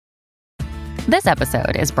This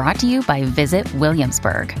episode is brought to you by Visit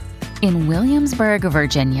Williamsburg. In Williamsburg,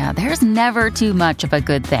 Virginia, there's never too much of a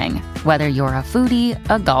good thing. Whether you're a foodie,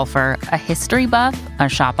 a golfer, a history buff, a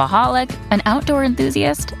shopaholic, an outdoor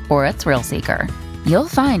enthusiast, or a thrill seeker, you'll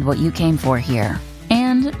find what you came for here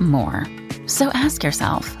and more. So ask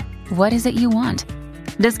yourself, what is it you want?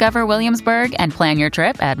 Discover Williamsburg and plan your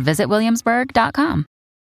trip at visitwilliamsburg.com.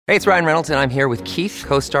 Hey, it's Ryan Reynolds, and I'm here with Keith,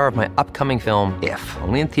 co-star of my upcoming film, If,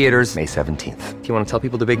 only in theaters May 17th. Do you want to tell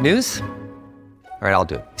people the big news? All right, I'll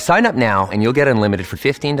do it. Sign up now and you'll get unlimited for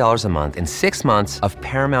 $15 a month and 6 months of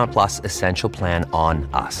Paramount Plus Essential Plan on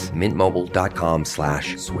us.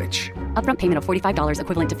 MintMobile.com/switch. Upfront payment of $45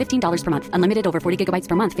 equivalent to $15 per month. Unlimited over 40 gigabytes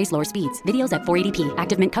per month. Face lower speeds. Videos at 480p.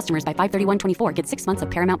 Active Mint customers by 531.24 get 6 months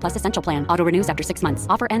of Paramount Plus Essential Plan. Auto renews after 6 months.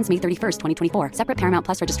 Offer ends May 31st, 2024. Separate Paramount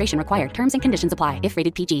Plus registration required. Terms and conditions apply if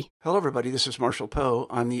rated PG. Hello, everybody. This is Marshall Poe.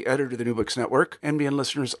 I'm the editor of the New Books Network. NBN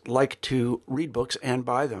listeners like to read books and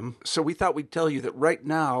buy them. So we thought we'd tell you that right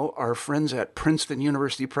now, our friends at Princeton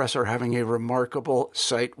University Press are having a remarkable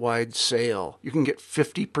site-wide sale. You can get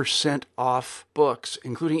 50% off books,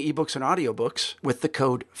 including ebooks and audiobooks, with the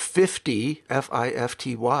code 50,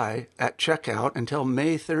 F-I-F-T-Y, at checkout until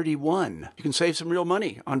May 31. You can save some real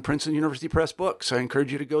money on Princeton University Press books. I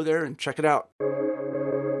encourage you to go there and check it out.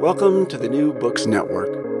 Welcome to the New Books Network.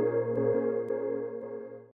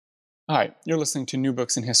 Hi, you're listening to New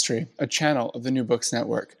Books in History, a channel of the New Books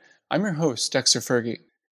Network. I'm your host, Dexter Fergie.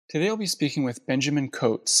 Today I'll be speaking with Benjamin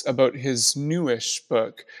Coates about his newish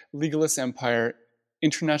book, Legalist Empire,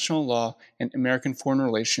 International Law and American Foreign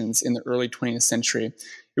Relations in the Early 20th Century.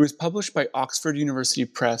 It was published by Oxford University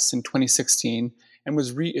Press in 2016 and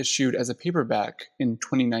was reissued as a paperback in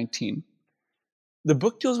 2019. The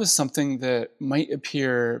book deals with something that might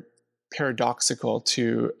appear paradoxical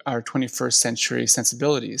to our 21st century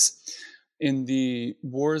sensibilities. In the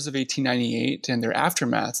wars of 1898 and their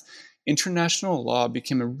aftermath, international law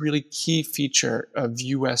became a really key feature of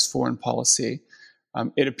U.S. foreign policy.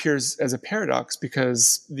 It appears as a paradox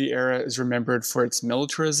because the era is remembered for its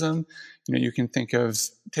militarism. You can think of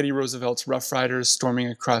Teddy Roosevelt's Rough Riders storming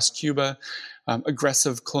across Cuba,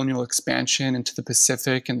 aggressive colonial expansion into the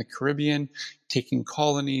Pacific and the Caribbean, taking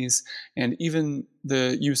colonies, and even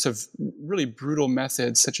the use of really brutal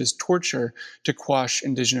methods such as torture to quash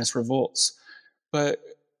indigenous revolts. But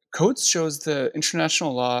Coates shows that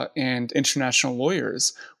international law and international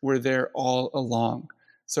lawyers were there all along.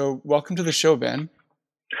 So welcome to the show, Ben.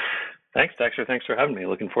 Thanks, Dexter. Thanks for having me.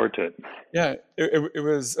 Looking forward to it. Yeah, it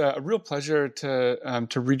was a real pleasure to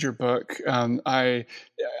read your book. I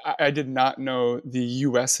did not know the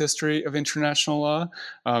U.S. history of international law,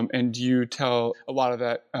 and you tell a lot of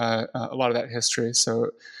that history.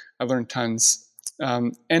 So I learned tons.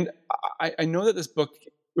 And I know that this book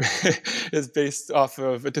is based off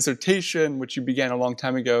of a dissertation which you began a long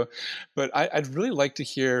time ago, but I'd really like to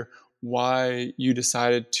hear why you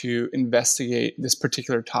decided to investigate this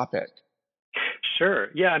particular topic. Sure.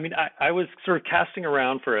 Yeah. I mean, I was sort of casting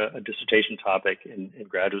around for a dissertation topic in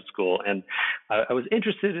graduate school, and I was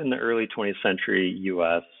interested in the early 20th century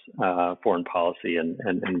U.S. Foreign policy, and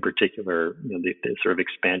in particular, the sort of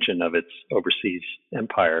expansion of its overseas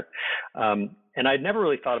empire. And I'd never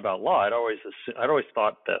really thought about law. I'd always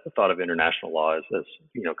thought of international law as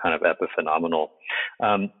kind of epiphenomenal.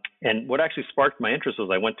 And what actually sparked my interest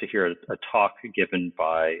was I went to hear a talk given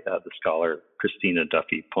by the scholar Christina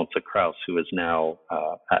Duffy Ponce Krause, who is now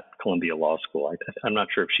at Columbia Law School. I'm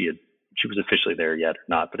not sure if she was officially there yet or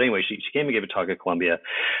not, but anyway, she came and gave a talk at Columbia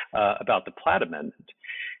about the Platt Amendment.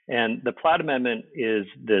 And the Platt Amendment is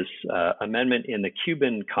this amendment in the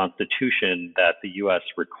Cuban Constitution that the U.S.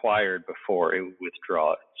 required before it would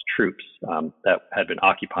withdraw its troops that had been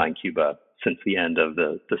occupying Cuba since the end of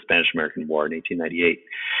the Spanish-American War in 1898.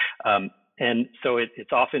 And so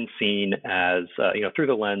it's often seen as, through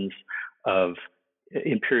the lens of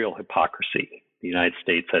imperial hypocrisy. The United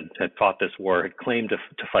States had fought this war, had claimed to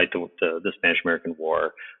fight the Spanish-American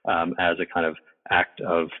War as a kind of act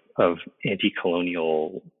of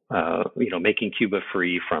anti-colonial, making Cuba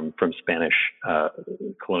free from Spanish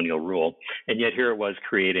colonial rule. And yet here it was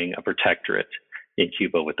creating a protectorate in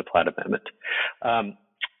Cuba with the Platt Amendment.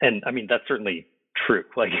 And I mean, that's certainly true.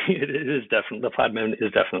 Like it is definitely, the Platt Amendment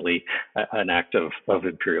is definitely an act of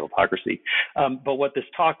imperial hypocrisy. But why this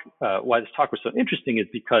talk was so interesting is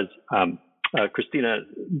because Christina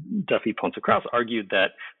Duffy Ponce Krause argued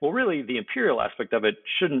that, well, really the imperial aspect of it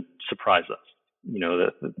shouldn't surprise us.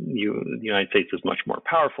 The United States is much more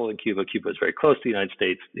powerful than Cuba. Cuba is very close to the United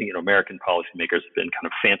States. American policymakers have been kind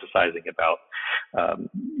of fantasizing about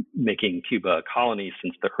making Cuba a colony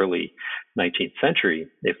since the early 19th century,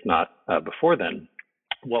 if not before then.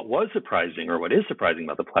 what was surprising, or what is surprising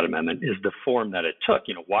about the Platt Amendment, is the form that it took.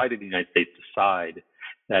 Why did the United States decide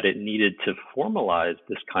that it needed to formalize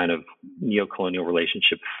this kind of neo-colonial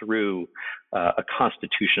relationship through a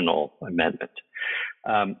constitutional amendment?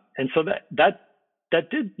 And so that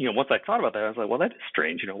did, once I thought about that, I was like, well, that is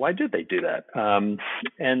strange. Why did they do that?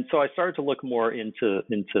 And so I started to look more into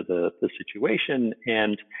the situation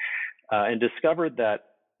and discovered that,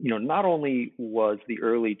 not only was the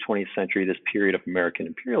early 20th century this period of American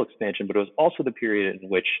imperial expansion, but it was also the period in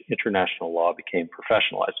which international law became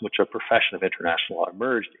professionalized, in which a profession of international law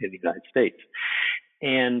emerged in the United States.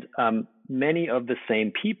 And many of the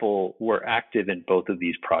same people were active in both of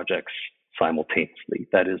these projects simultaneously.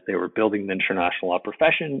 That is, they were building the international law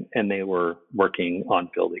profession and they were working on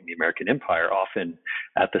building the American empire, often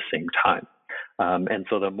at the same time. And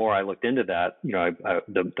so the more I looked into that,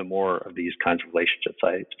 the more of these kinds of relationships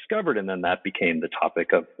I discovered, and then that became the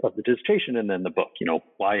topic of the dissertation and then the book.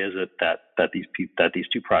 Why is it that these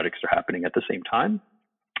two projects are happening at the same time?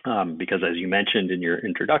 Because as you mentioned in your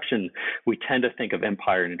introduction, we tend to think of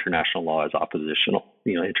empire and international law as oppositional.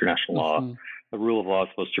 International law, the rule of law is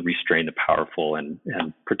supposed to restrain the powerful and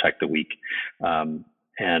protect the weak. So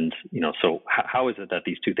how is it that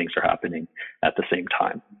these two things are happening at the same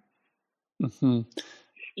time? Mm-hmm.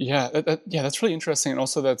 Yeah, that's really interesting, and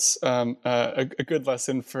also that's a good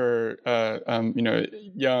lesson for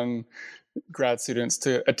young grad students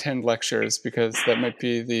to attend lectures, because that might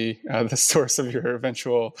be the source of your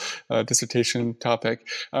eventual dissertation topic.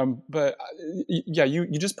 But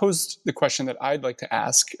you just posed the question that I'd like to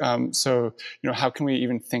ask. So how can we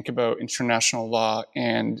even think about international law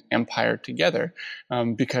and empire together?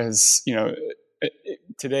 Because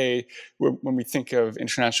today, when we think of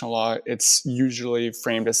international law, it's usually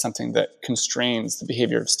framed as something that constrains the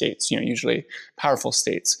behavior of states, usually powerful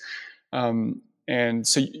states. And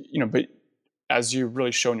so, but as you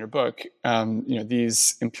really show in your book,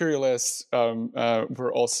 these imperialists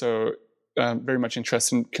were also very much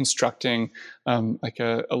interested in constructing like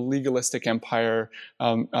a legalistic empire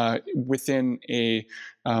within a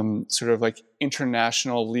sort of like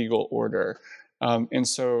international legal order. And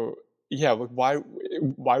so, why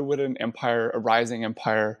would a rising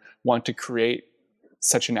empire want to create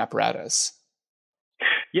such an apparatus?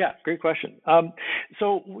 Yeah, great question.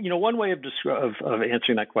 So, one way of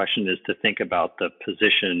answering that question is to think about the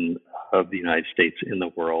position of the United States in the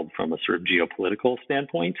world from a sort of geopolitical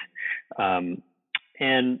standpoint.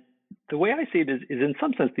 And the way I see it is in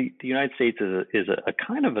some sense, the United States is a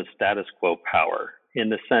kind of a status quo power, in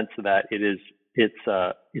the sense that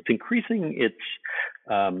it's increasing its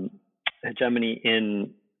hegemony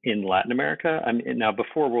in Latin America. I mean, now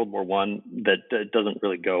before World War I, that doesn't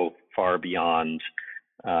really go far beyond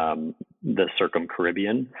the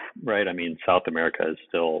Circum-Caribbean, right? I mean, South America is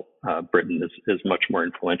still, Britain is much more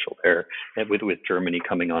influential there, with Germany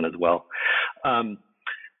coming on as well.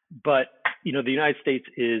 But the United States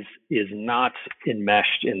is not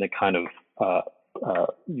enmeshed in the kind of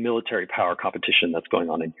military power competition that's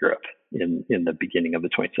going on in Europe in the beginning of the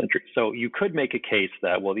 20th century. So you could make a case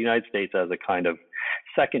that, well, the United States as a kind of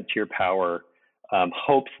second-tier power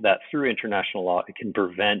hopes that through international law it can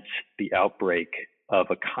prevent the outbreak of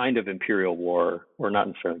a kind of imperial war, or not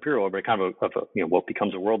necessarily imperial war, but a kind of what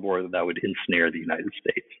becomes a world war that would ensnare the United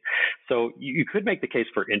States. So you could make the case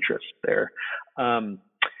for interest there.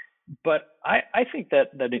 But I think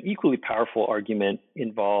that an equally powerful argument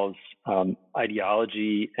involves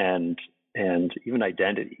ideology and even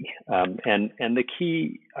identity. And the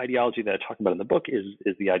key ideology that I talk about in the book is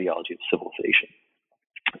the ideology of civilization.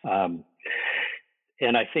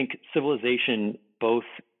 And I think civilization both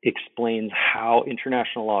explains how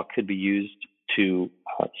international law could be used to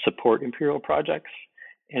support imperial projects,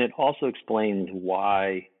 and it also explains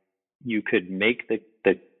why you could make the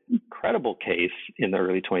credible case in the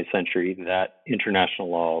early 20th century that international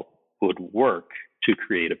law would work to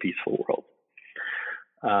create a peaceful world.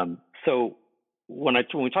 So when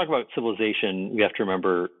we talk about civilization, we have to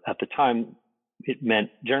remember at the time it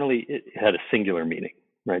had a singular meaning,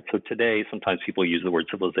 right? So today, sometimes people use the word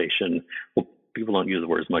civilization. Well, people don't use the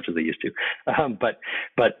word as much as they used to, but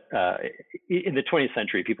in the 20th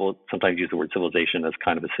century, people sometimes use the word civilization as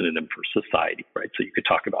kind of a synonym for society, right? So you could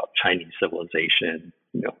talk about Chinese civilization,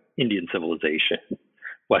 Indian civilization,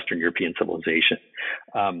 Western European civilization.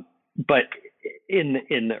 But in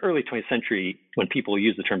the early 20th century, when people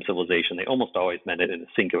use the term civilization, they almost always meant it in a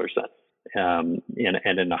singular sense. And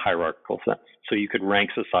in a hierarchical sense. So you could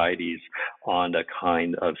rank societies on a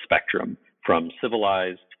kind of spectrum from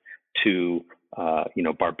civilized to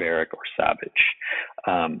barbaric or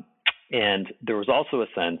savage. And there was also a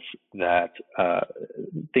sense that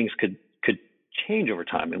things could change over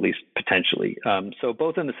time, at least potentially. So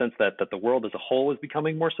both in the sense that the world as a whole is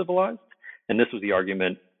becoming more civilized, and this was the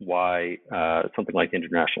argument why something like the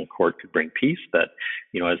International Court could bring peace. That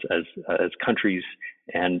as countries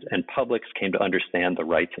and publics came to understand the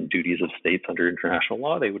rights and duties of states under international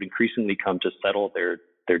law, they would increasingly come to settle their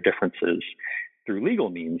differences through legal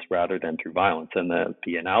means rather than through violence. And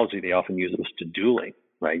the analogy they often use was to dueling.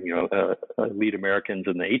 Right, elite Americans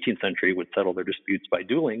in the 18th century would settle their disputes by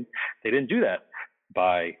dueling. They didn't do that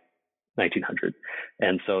by 1900.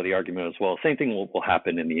 And so the argument is, well, same thing will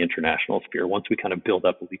happen in the international sphere. Once we kind of build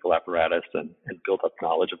up a legal apparatus and build up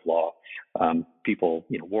knowledge of law, people,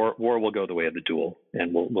 war will go the way of the duel,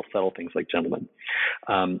 and we'll settle things like gentlemen.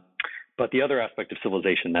 But the other aspect of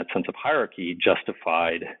civilization, that sense of hierarchy,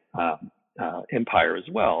 justified empire as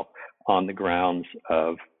well on the grounds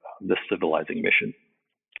of the civilizing mission.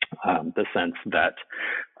 The sense that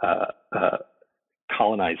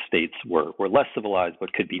colonized states were less civilized,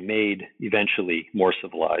 but could be made eventually more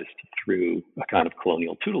civilized through a kind of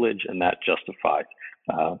colonial tutelage, and that justified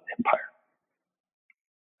empire.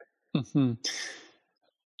 Mm-hmm.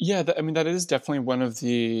 Yeah, that is definitely one of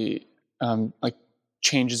the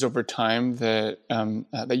changes over time that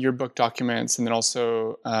that your book documents, and then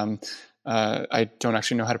also. I don't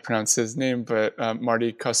actually know how to pronounce his name, but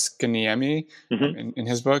Marty Koskaniemi in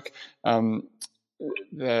his book,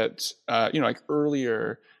 that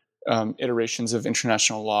earlier iterations of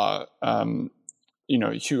international law,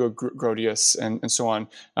 Hugo Grotius and so on,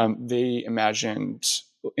 they imagined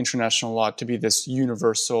international law to be this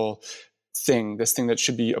universal thing, this thing that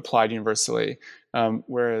should be applied universally.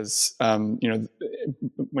 Whereas, when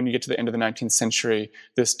you get to the end of the 19th century,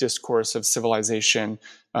 this discourse of civilization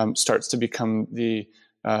starts to become the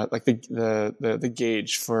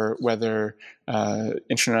gauge for whether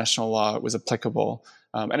international law was applicable.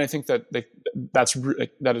 And I think that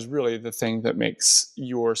that is really the thing that makes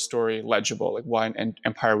your story legible, like why an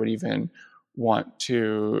empire would even want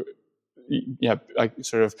to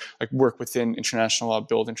work within international law,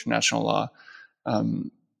 build international law. I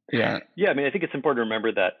think it's important to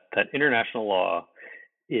remember that international law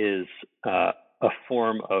is a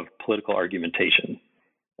form of political argumentation,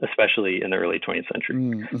 especially in the early 20th century.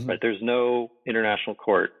 Mm-hmm. Right? There's no international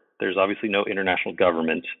court. There's obviously no international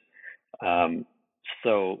government.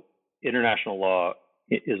 So international law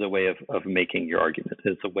is a way of making your argument.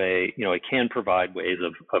 It's a way, it can provide ways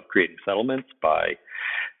of creating settlements by,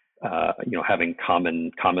 having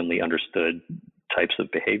commonly understood types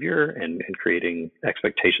of behavior and creating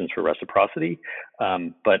expectations for reciprocity.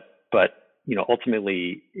 But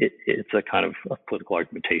ultimately it's a kind of a political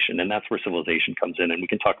argumentation, and that's where civilization comes in. And we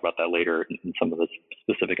can talk about that later in some of the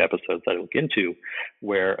specific episodes that I look into,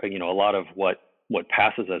 where, a lot of what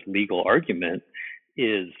passes as legal argument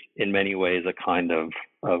is in many ways a kind of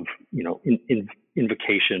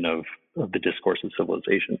invocation of the discourse of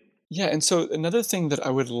civilization. Yeah. And so another thing that I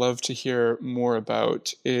would love to hear more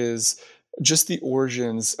about is just the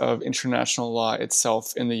origins of international law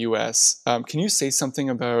itself in the U.S. Can you say something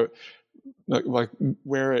about like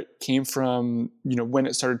where it came from, when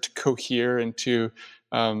it started to cohere into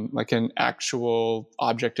like an actual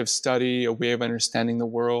object of study, a way of understanding the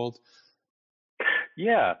world?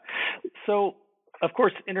 Yeah. So, of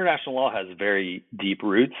course, international law has very deep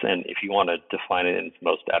roots. And if you want to define it in its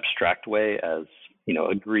most abstract way as,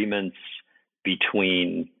 agreements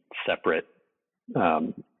between separate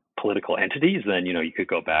political entities, then, you could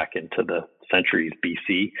go back into the centuries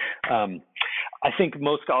BC. I think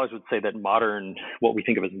most scholars would say that what we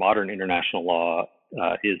think of as modern international law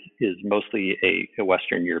is mostly a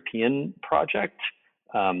Western European project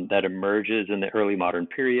that emerges in the early modern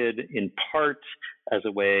period, in part as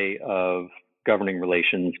a way of governing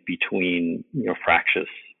relations between fractious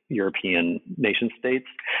European nation states,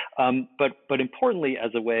 but importantly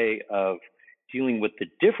as a way of dealing with the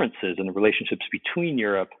differences in the relationships between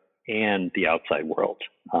Europe and the outside world.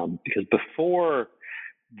 Because before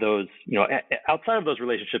those, outside of those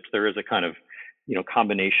relationships, there is a kind of,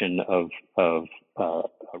 combination of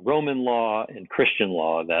Roman law and Christian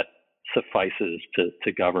law that suffices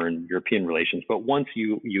to govern European relations. But once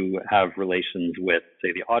you have relations with,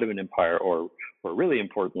 say, the Ottoman Empire, or really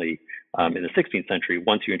importantly, in the 16th century,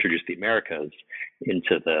 once you introduce the Americas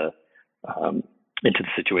into the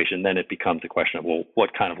situation, then it becomes a question of, well, what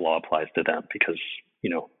kind of law applies to them? Because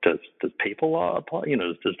does papal law apply?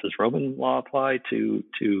 Does Roman law apply to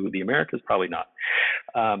the Americas? Probably not.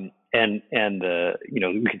 And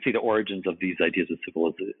we can see the origins of these ideas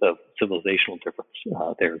of civilizational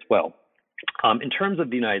difference there as well. In terms of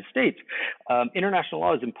the United States, international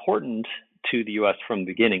law is important to the U.S. from the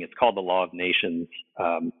beginning. It's called the Law of Nations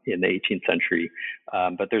in the 18th century.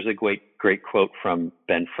 But there's a great quote from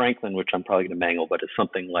Ben Franklin, which I'm probably going to mangle, but it's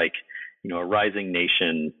something like, a rising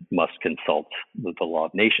nation must consult with the law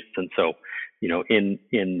of nations. And so, in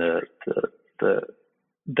the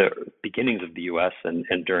beginnings of the U.S. and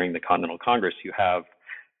during the Continental Congress, you have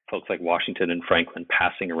folks like Washington and Franklin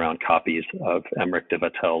passing around copies of Emmerich de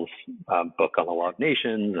Vattel's book on the Law of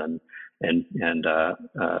Nations, and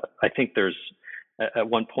I think there's at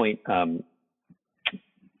one point,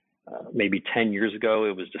 maybe 10 years ago,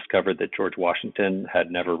 it was discovered that George Washington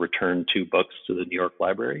had never returned 2 books to the New York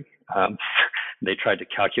Library. They tried to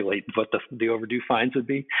calculate what the overdue fines would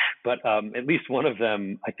be, but at least one of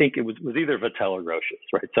them, I think it was either Vattel or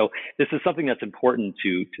Grotius, right? So this is something that's important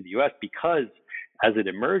to the U.S. because as it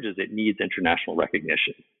emerges, it needs international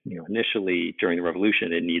recognition. Initially during the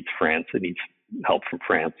Revolution, it needs France, it needs help from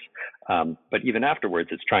France, but even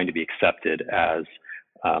afterwards, it's trying to be accepted as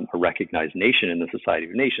a recognized nation in the Society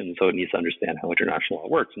of Nations, so it needs to understand how international law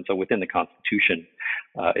works. And so within the Constitution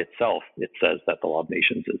itself, it says that the Law of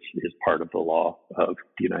Nations is part of the law of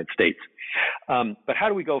the United States. But how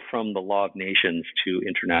do we go from the Law of Nations to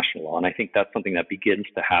international law? And I think that's something that begins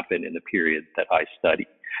to happen in the period that I study.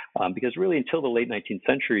 Because really until the late 19th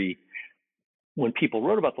century, when people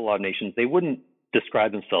wrote about the Law of Nations, they wouldn't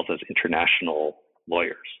describe themselves as international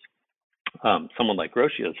lawyers. Someone like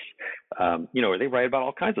Grotius, they write about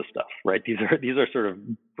all kinds of stuff, right? These are sort of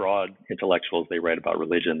broad intellectuals. They write about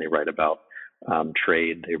religion, they write about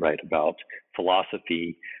trade, they write about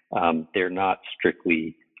philosophy. They're not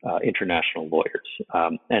strictly international lawyers.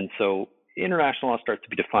 And so international law starts to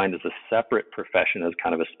be defined as a separate profession, as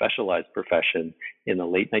kind of a specialized profession in the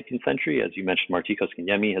late 19th century. As you mentioned, Martí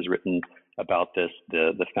Koskiniemi has written about this,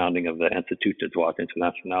 the founding of the Institut de Droit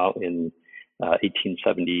International in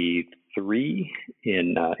 1873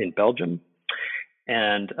 in Belgium.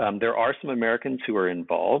 And there are some Americans who are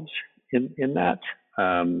involved in that.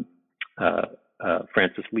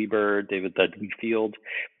 Francis Lieber, David Dudley Field,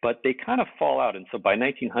 but they kind of fall out. And so by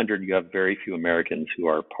 1900, you have very few Americans who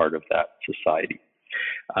are part of that society.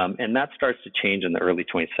 And that starts to change in the early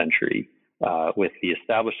 20th century with the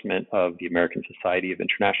establishment of the American Society of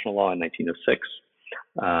International Law in 1906.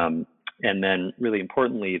 And then really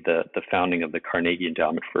importantly, the founding of the Carnegie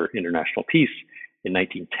Endowment for International Peace in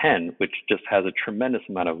 1910, which just has a tremendous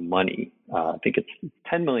amount of money. I think it's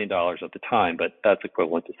 $10 million at the time, but that's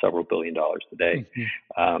equivalent to several $billion today.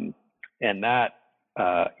 Mm-hmm. And that,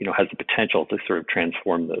 has the potential to sort of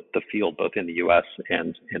transform the field, both in the U.S.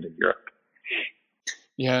 and in Europe.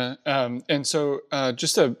 Yeah. And so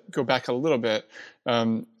just to go back a little bit,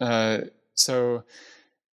 so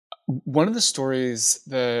one of the stories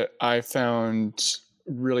that I found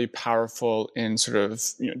really powerful in sort of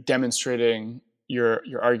demonstrating your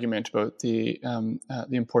argument about the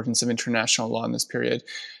importance of international law in this period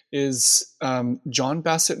is John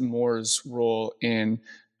Bassett Moore's role in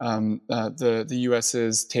the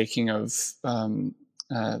U.S.'s taking of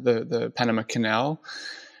the Panama Canal.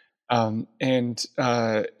 And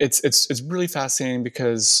it's really fascinating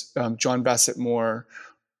because John Bassett Moore,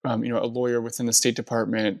 a lawyer within the State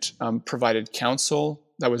Department, provided counsel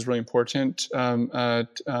that was really important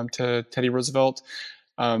to Teddy Roosevelt.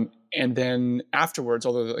 And then afterwards,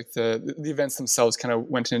 although the events themselves kind of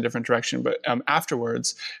went in a different direction, but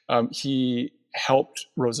afterwards, he helped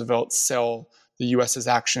Roosevelt sell the U.S.'s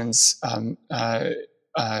actions to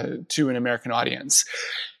an American audience.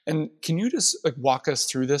 And can you just walk us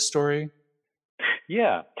through this story?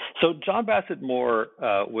 Yeah. So John Bassett Moore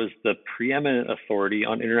was the preeminent authority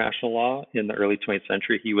on international law in the early 20th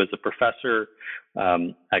century. He was a professor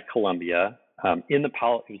at Columbia. He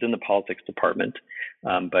was in the politics department,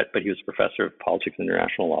 but he was a professor of politics and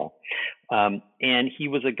international law. And he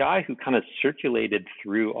was a guy who kind of circulated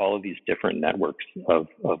through all of these different networks of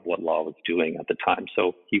what law was doing at the time.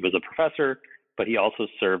 So he was a professor, but he also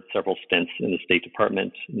served several stints in the State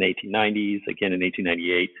Department in the 1890s, again in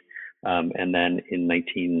 1898, and then in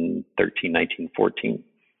 1913, 1914.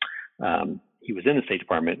 He was in the State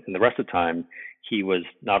Department, and the rest of the time, he was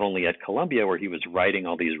not only at Columbia, where he was writing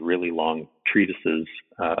all these really long treatises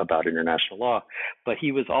about international law, but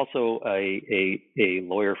he was also a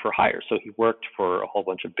lawyer for hire. So he worked for a whole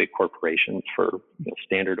bunch of big corporations, for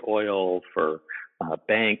Standard Oil, for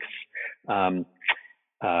banks.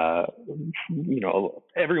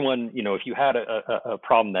 Everyone, if you had a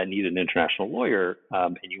problem that needed an international lawyer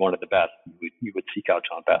and you wanted the best, you would seek out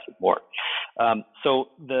John Bassett Moore. So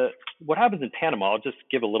what happens in Panama, I'll just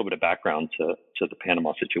give a little bit of background to the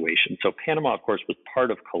Panama situation. So Panama, of course, was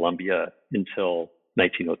part of Colombia until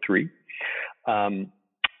 1903.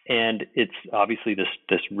 And it's obviously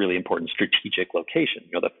this really important strategic location.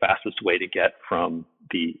 The fastest way to get from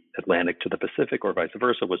the Atlantic to the Pacific or vice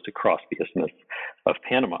versa was to cross the Isthmus of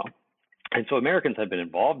Panama. And so Americans had been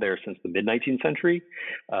involved there since the mid-19th century.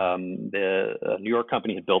 The New York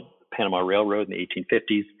company had built Panama Railroad in the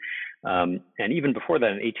 1850s. And even before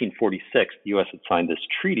that, in 1846, the U.S. had signed this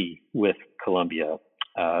treaty with Colombia,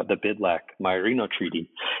 the Bidlack-Maireno Treaty,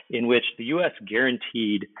 in which the U.S.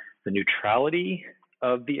 guaranteed the neutrality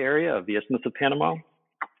of the area of the Isthmus of Panama,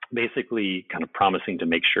 basically kind of promising to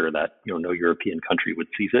make sure that no European country would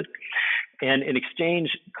seize it. And in exchange,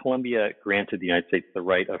 Colombia granted the United States the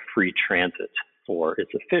right of free transit for its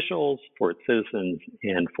officials, for its citizens,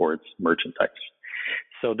 and for its merchandise.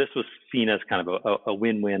 So this was seen as kind of a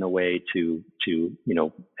win-win, a way to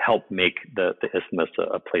help make the Isthmus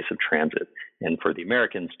a place of transit, and for the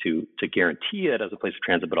Americans to guarantee it as a place of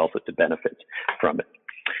transit, but also to benefit from it.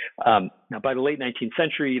 Now, by the late 19th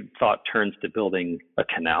century, thought turns to building a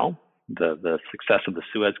canal. The success of the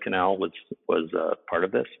Suez Canal was part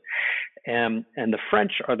of this, and the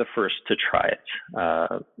French are the first to try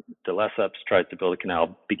it. De Lesseps tried to build a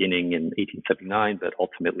canal beginning in 1879, but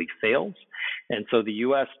ultimately fails, and so the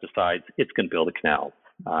U.S. decides it's going to build a canal,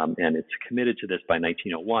 and it's committed to this by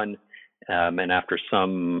 1901. And after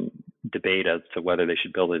some debate as to whether they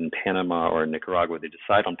should build it in Panama or in Nicaragua, they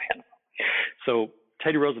decide on Panama. So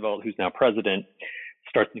Teddy Roosevelt, who's now president,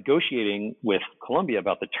 starts negotiating with Colombia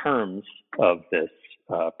about the terms of this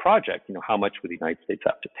project. How much would the United States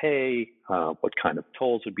have to pay? What kind of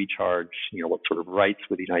tolls would be charged? What sort of rights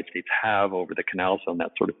would the United States have over the canal zone,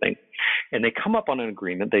 that sort of thing. And they come up on an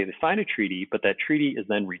agreement. They sign a treaty, but that treaty is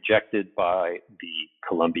then rejected by the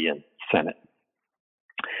Colombian Senate.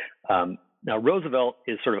 Now, Roosevelt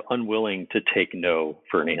is sort of unwilling to take no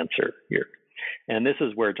for an answer here. And this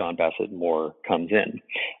is where John Bassett Moore comes in.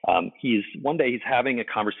 One day he's having a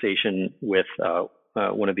conversation with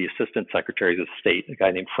one of the assistant secretaries of state, a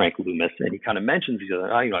guy named Frank Loomis, and he kind of mentions, he says,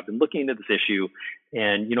 I've been looking into this issue,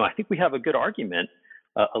 and I think we have a good argument,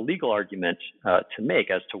 a legal argument to make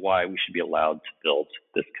as to why we should be allowed to build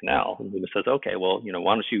this canal. And Loomis says, okay, well,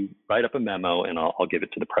 why don't you write up a memo and I'll give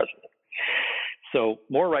it to the president. So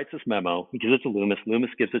Moore writes this memo, he gives it to Loomis, Loomis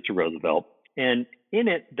gives it to Roosevelt. And in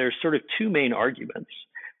it, there's sort of two main arguments.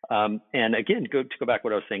 And again, to go back to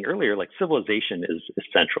what I was saying earlier, like civilization is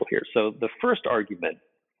central here. So the first argument,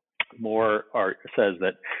 Moore says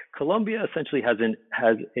that Colombia essentially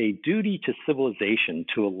has a duty to civilization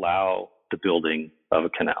to allow the building of a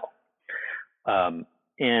canal.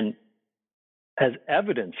 And as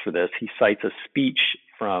evidence for this, he cites a speech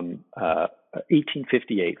from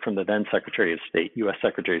 1858 from the then Secretary of State, U.S.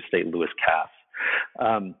 Secretary of State Lewis Cass,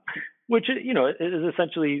 which is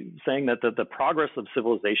essentially saying that the progress of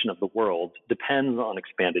civilization of the world depends on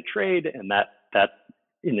expanded trade, and that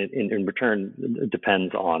in return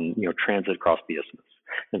depends on transit across the isthmus.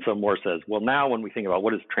 And so Moore says, well, now when we think about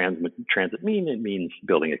what does transit mean, it means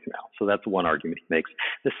building a canal. So that's one argument he makes.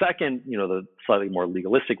 The second, the slightly more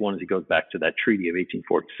legalistic one, is he goes back to that treaty of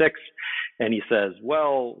 1846, and he says,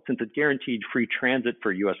 well, since it guaranteed free transit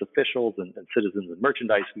for U.S. officials and citizens and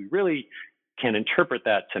merchandise, we really can interpret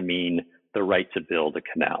that to mean the right to build a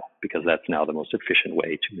canal, because that's now the most efficient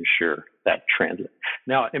way to ensure that transit.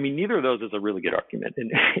 Now, I mean, neither of those is a really good argument,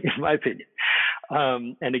 in my opinion.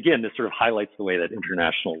 And again, this sort of highlights the way that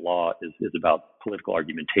international law is about political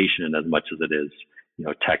argumentation as much as it is,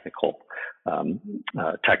 technical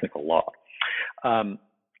law.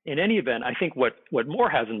 In any event, I think what Moore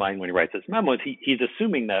has in mind when he writes this memo is he's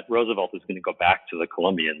assuming that Roosevelt is going to go back to the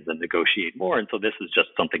Colombians and negotiate more. And so this is just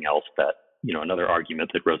something else that, another argument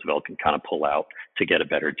that Roosevelt can kind of pull out to get a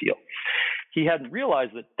better deal. He hadn't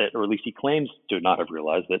realized that, or at least he claims to not have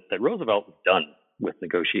realized that Roosevelt was done with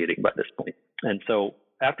negotiating by this point. And so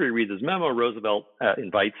after he reads his memo, Roosevelt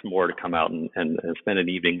invites Moore to come out and spend an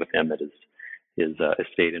evening with him at his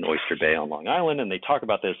estate in Oyster Bay on Long Island. And they talk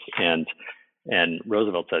about this, and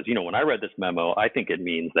Roosevelt says, when I read this memo, I think it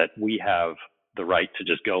means that we have the right to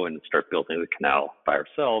just go and start building the canal by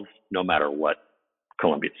ourselves, no matter what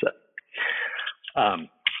Colombia said.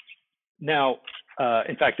 Now,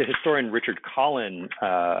 in fact, the historian Richard Collin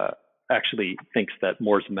actually thinks that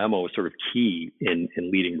Moore's memo was sort of key in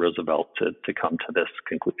leading Roosevelt to come to this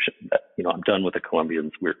conclusion that, I'm done with the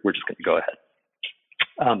Colombians, we're just going to go ahead.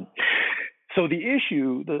 So the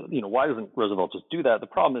issue, why doesn't Roosevelt just do that? The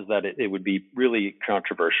problem is that it would be really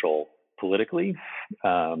controversial politically.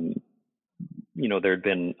 There had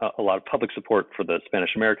been a lot of public support for the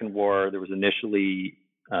Spanish-American War. There was initially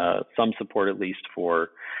some support, at least, for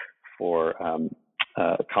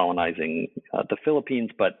colonizing the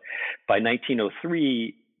Philippines. But by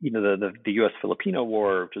 1903, the U.S.-Filipino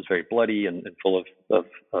War, which was very bloody and full of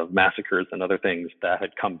massacres and other things, that had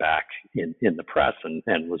come back in the press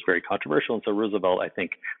and was very controversial. And so Roosevelt, I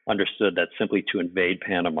think, understood that simply to invade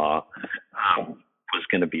Panama was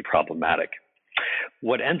going to be problematic.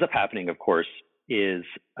 What ends up happening, of course, is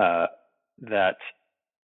that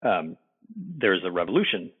there's a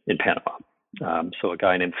revolution in Panama. So a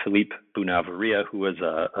guy named Philippe Bounavaria, who was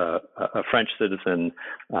a French citizen,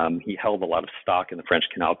 he held a lot of stock in the French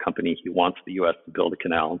Canal Company. He wants the U.S. to build a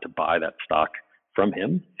canal and to buy that stock from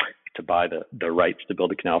him, to buy the rights to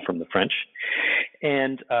build a canal from the French.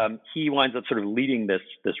 And he winds up sort of leading this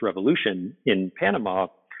revolution in Panama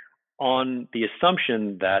on the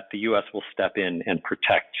assumption that the U.S. will step in and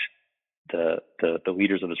protect the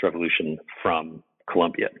leaders of this revolution from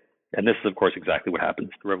Colombia. And this is, of course, exactly what happens.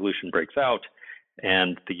 The revolution breaks out,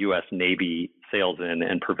 and the U.S. Navy sails in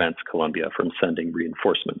and prevents Colombia from sending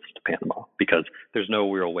reinforcements to Panama, because there's no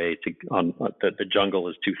real way the jungle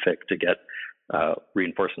is too thick to get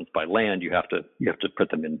reinforcements by land. You have to put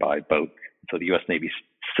them in by boat. So the U.S. Navy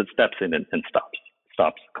steps in and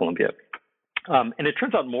stops Colombia. And it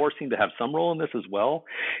turns out Moore seemed to have some role in this as well.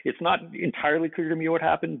 It's not entirely clear to me what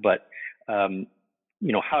happened, but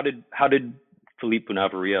how did Philippe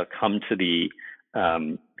Bounavaria come to the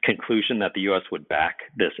conclusion that the U.S. would back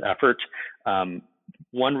this effort?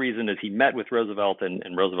 One reason is he met with Roosevelt,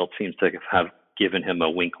 and Roosevelt seems to have given him a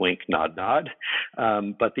wink, wink, nod, nod.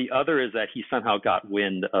 But the other is that he somehow got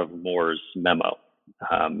wind of Moore's memo,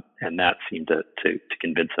 and that seemed to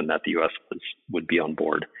convince him that the U.S. would be on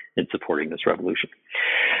board in supporting this revolution.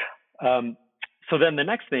 So then the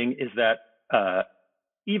next thing is that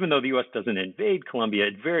even though the U.S. doesn't invade Colombia,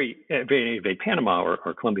 invade Panama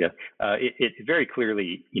or Colombia, it very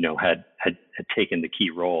clearly, had taken the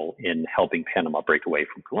key role in helping Panama break away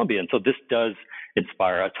from Colombia. And so this does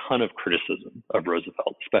inspire a ton of criticism of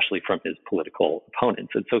Roosevelt, especially from his political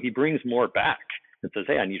opponents. And so he brings Moore back and says,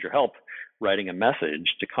 hey, I need your help writing a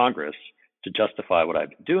message to Congress to justify what I've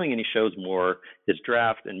been doing. And he shows Moore his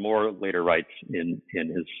draft, and Moore later writes in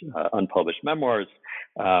his unpublished memoirs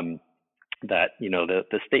that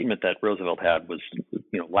the statement that Roosevelt had was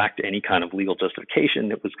lacked any kind of legal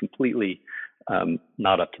justification. It was completely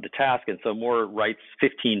not up to the task. And so Moore writes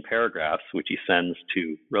 15 paragraphs, which he sends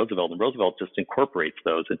to Roosevelt, and Roosevelt just incorporates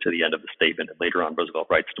those into the end of the statement. And later on, Roosevelt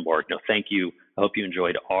writes to Moore, thank you. I hope you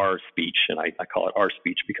enjoyed our speech. And I call it our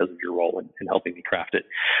speech because of your role in helping me craft it.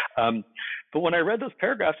 But when I read those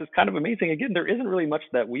paragraphs, it's kind of amazing. Again, there isn't really much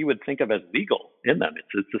that we would think of as legal in them.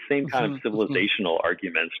 It's the same kind of civilizational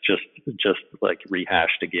arguments, just like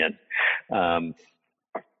rehashed again.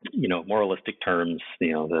 Moralistic terms,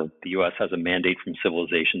 the U.S. has a mandate from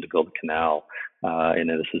civilization to build a canal, and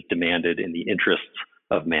this is demanded in the interests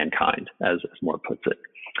of mankind, as Moore puts it.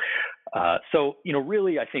 So,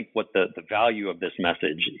 really, I think what the value of this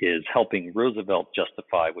message is helping Roosevelt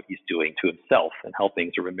justify what he's doing to himself, and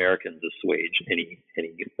helping sort of Americans assuage any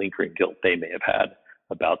lingering guilt they may have had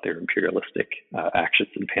about their imperialistic actions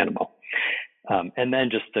in Panama. And then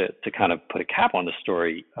just to kind of put a cap on the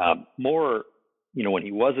story, Moore, when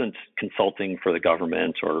he wasn't consulting for the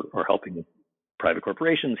government or helping private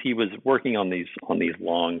corporations, he was working on these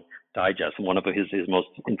long digests. And one of his most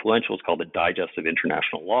influential is called the Digest of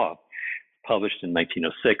International Law, published in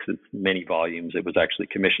 1906. It's many volumes. It was actually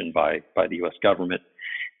commissioned by the U.S. government.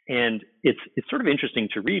 And it's sort of interesting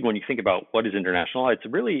to read when you think about what is international law. It's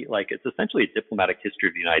really it's essentially a diplomatic history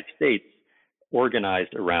of the United States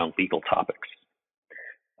organized around legal topics.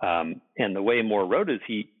 And the way Moore wrote is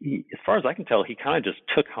he, as far as I can tell, he kind of just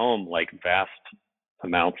took home vast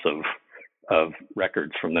amounts of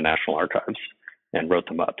records from the National Archives and wrote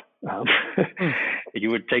them up. You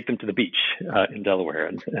would take them to the beach in Delaware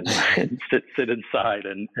and sit inside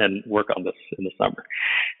and work on this in the summer.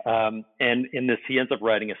 And in this, he ends up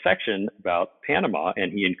writing a section about Panama,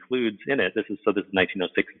 and he includes in it, this is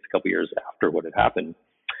 1906, it's a couple years after what had happened.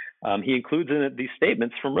 He includes in it these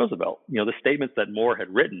statements from Roosevelt. The statements that Moore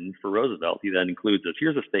had written for Roosevelt, he then includes as,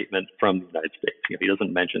 here's a statement from the United States. He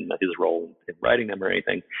doesn't mention his role in writing them or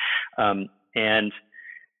anything.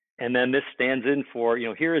 And then this stands in for,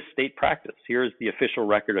 here is state practice. Here's the official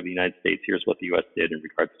record of the United States. Here's what the U.S. did in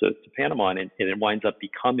regards to Panama. And it winds up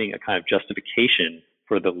becoming a kind of justification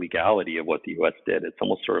for the legality of what the U.S. did. It's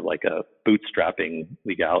almost sort of like a bootstrapping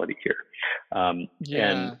legality here. I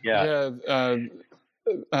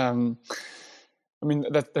mean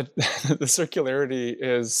that the circularity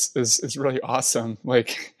is really awesome.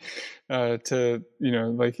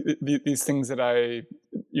 These things that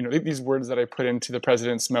these words that I put into the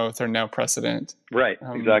president's mouth are now precedent. Right.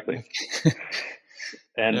 Exactly.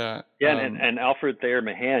 And Alfred Thayer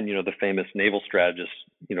Mahan, the famous naval strategist,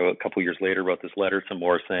 a couple years later, wrote this letter to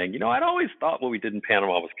Moore saying, I'd always thought what we did in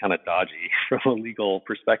Panama was kind of dodgy from a legal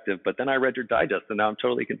perspective, but then I read your digest, and now I'm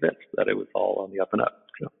totally convinced that it was all on the up and up.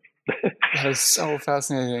 So. That is so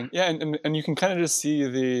fascinating. Yeah, and you can kind of just see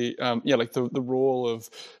the the role of,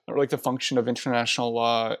 or like the function of international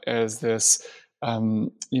law as this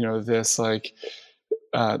this like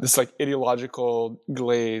ideological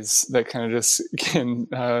glaze that kind of just can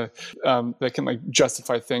that can like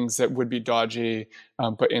justify things that would be dodgy,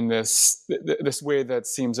 but in this way that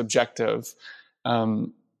seems objective.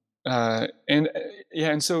 And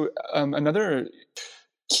so another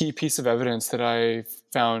key piece of evidence that I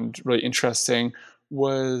found really interesting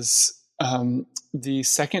was the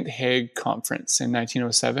Second Hague Conference in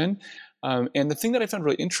 1907. And the thing that I found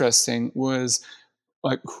really interesting was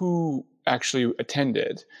like who actually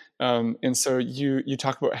attended. And so you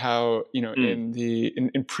talk about how,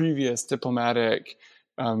 in previous diplomatic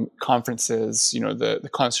conferences, the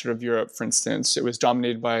Concert of Europe, for instance, it was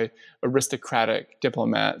dominated by aristocratic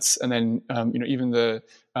diplomats, and then even the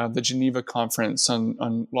Geneva Conference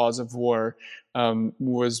on laws of war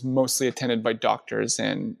was mostly attended by doctors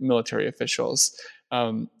and military officials.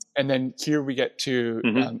 And then here we get to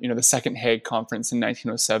the Second Hague Conference in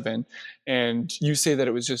 1907, and you say that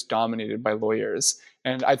it was just dominated by lawyers,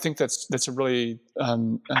 and I think that's a really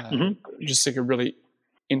just like a really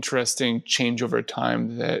interesting change over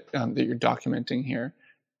time that you're documenting here.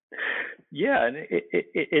 Yeah, and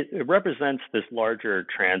it represents this larger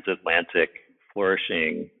transatlantic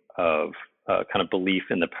flourishing of kind of belief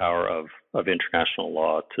in the power of international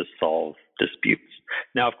law to solve disputes.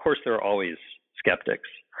 Now, of course, there are always skeptics,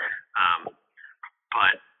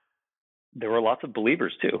 but there were lots of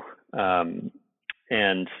believers too.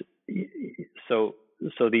 And so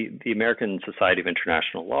the American Society of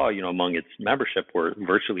International Law, among its membership were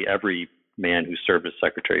virtually every man who served as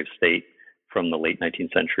Secretary of State from the late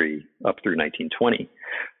 19th century up through 1920.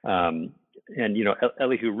 And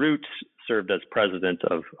Elihu Root served as president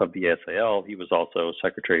of the ASAL. He was also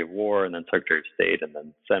Secretary of War and then Secretary of State and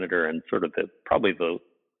then Senator, and sort of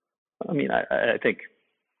I think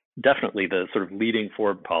definitely the sort of leading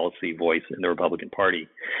foreign policy voice in the Republican Party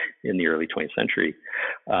in the early 20th century,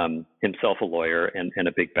 himself a lawyer and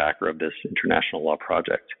a big backer of this international law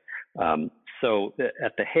project. So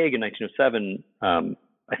at The Hague in 1907,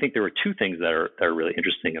 I think there were two things that are really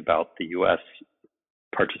interesting about the U.S.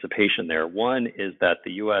 participation there. One is that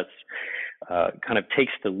the U.S. Kind of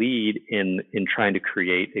takes the lead in trying to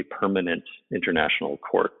create a permanent international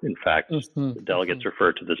court. In fact, the delegates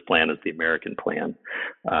refer to this plan as the American plan.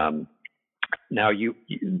 Now,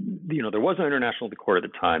 there was no international court at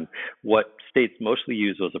the time. What states mostly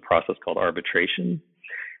used was a process called arbitration,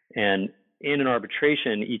 and in an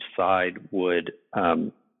arbitration, each side would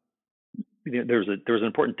there was an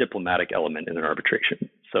important diplomatic element in an arbitration.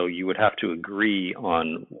 So you would have to agree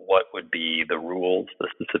on what would be the rules, the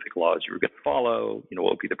specific laws you were going to follow,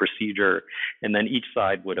 what would be the procedure, and then each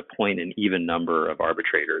side would appoint an even number of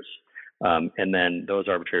arbitrators. And then those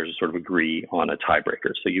arbitrators would sort of agree on a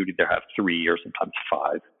tiebreaker. So you'd either have 3 or sometimes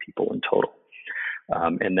 5 people in total.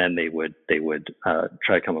 And then they would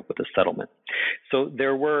try to come up with a settlement. So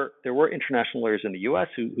there were international lawyers in the U.S.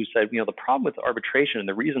 who said, the problem with arbitration and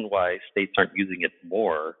the reason why states aren't using it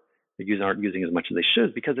more, aren't using as much as they should,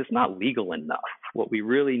 is because it's not legal enough. What we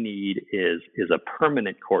really need is a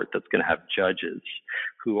permanent court that's going to have judges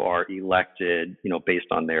who are elected, based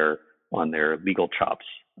on their legal chops,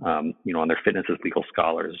 on their fitness as legal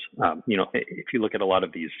scholars. If you look at a lot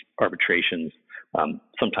of these arbitrations,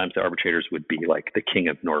 sometimes the arbitrators would be like the king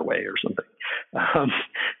of Norway or something.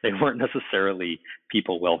 They weren't necessarily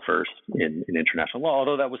people well versed in international law,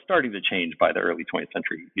 although that was starting to change by the early 20th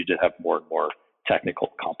century. You did have more and more technical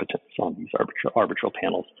competence on these arbitral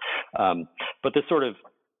panels. But this sort of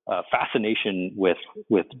fascination with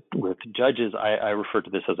judges, I refer to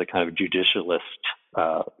this as a kind of judicialist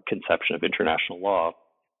conception of international law.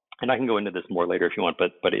 And I can go into this more later if you want,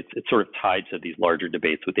 but it's sort of tied to these larger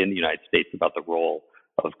debates within the United States about the role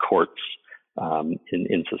of courts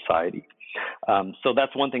in society. So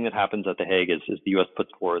that's one thing that happens at The Hague is the U.S. puts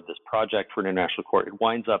forward this project for an international court. It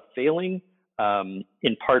winds up failing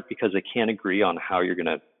in part because they can't agree on how you're going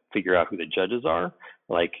to figure out who the judges are.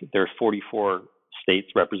 Like there are 44 states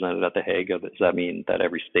represented at The Hague. Does that mean that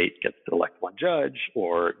every state gets to elect one judge,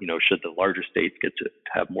 or should the larger states get to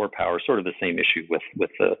have more power? Sort of the same issue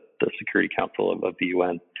with the Security Council of the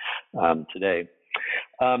UN today.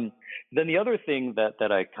 Then the other thing that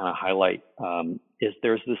I kind of highlight is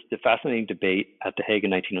there's this fascinating debate at The Hague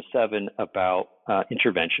in 1907 about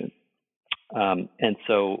intervention, and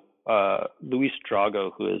so Luis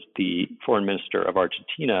Drago, who is the foreign minister of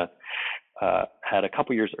Argentina, had a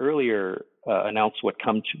couple years earlier announced what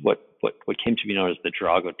came to be known as the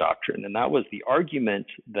Drago Doctrine, and that was the argument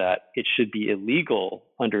that it should be illegal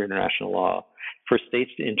under international law for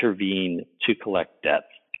states to intervene to collect debts.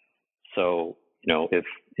 So, if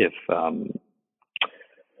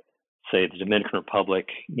say the Dominican Republic,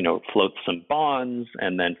 floats some bonds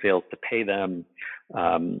and then fails to pay them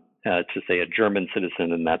to say a German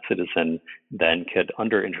citizen, and that citizen then could,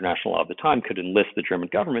 under international law at the time, could enlist the German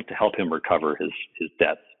government to help him recover his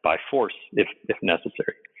debts by force if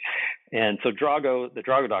necessary. And so the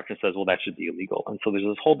Drago Doctrine says, well, that should be illegal. And so there's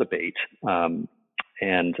this whole debate, and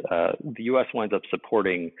the U.S. winds up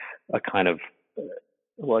supporting a kind of,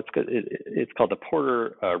 it's called the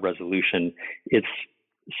Porter Resolution. It's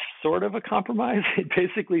sort of a compromise. It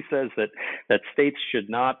basically says that states should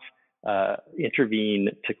not intervene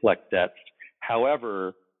to collect debts.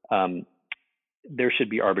 However, there should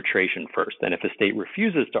be arbitration first. And if a state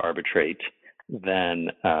refuses to arbitrate,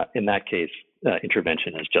 then in that case,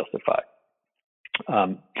 intervention is justified.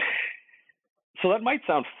 So that might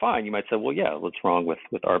sound fine. You might say, well, yeah, what's wrong with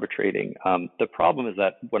arbitrating? The problem is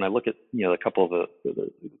that when I look at a couple of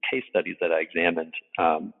the case studies that I examined,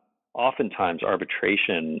 oftentimes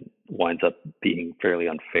arbitration winds up being fairly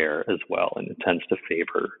unfair as well, and it tends to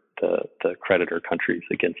favor the creditor countries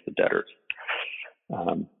against the debtors.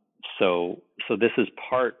 So this is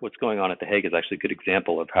what's going on at The Hague is actually a good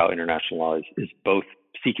example of how international law is both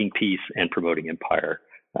seeking peace and promoting empire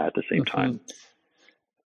at the same time.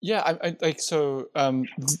 Yeah,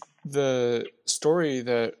 the story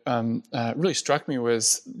that really struck me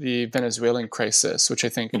was the Venezuelan crisis, which I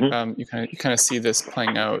think you kind of see this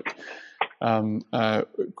playing out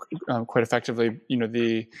quite effectively.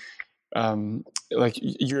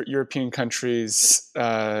 European countries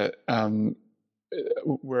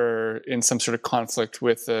were in some sort of conflict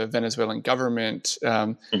with the Venezuelan government,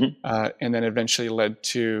 and then eventually led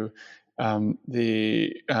to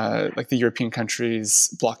the European countries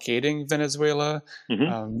blockading Venezuela,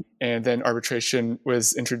 and then arbitration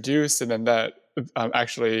was introduced, and then that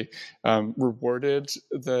actually rewarded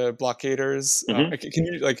the blockaders.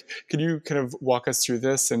 Can you kind of walk us through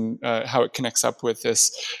this and how it connects up with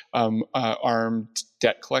this armed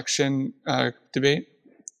debt collection debate?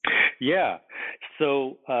 Yeah.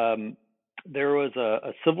 So there was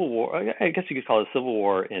a civil war. I guess you could call it a civil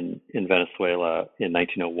war in Venezuela in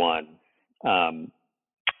 1901.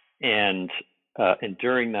 And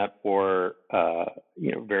during that war,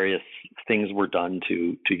 various things were done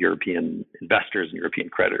to European investors and European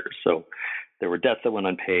creditors. So there were debts that went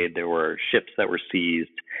unpaid. There were ships that were seized,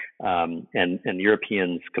 and the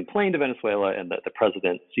Europeans complained to Venezuela, and the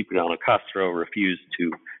president Cipriano Castro refused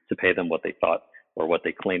to pay them what they thought or what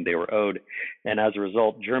they claimed they were owed. And as a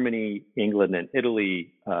result, Germany, England, and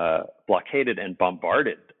Italy blockaded and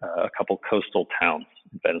bombarded a couple coastal towns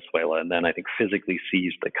in Venezuela, and then I think physically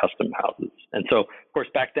seized the custom houses. And so, of course,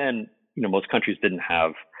 back then, most countries didn't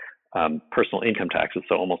have personal income taxes,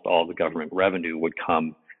 so almost all the government revenue would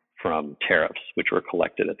come from tariffs, which were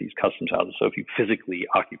collected at these customs houses. So if you physically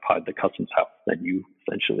occupied the customs house, then you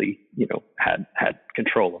essentially, had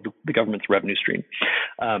control of the government's revenue stream.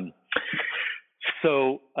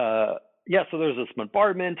 So there was this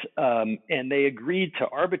bombardment, and they agreed to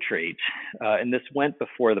arbitrate. And this went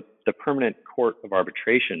before the Permanent Court of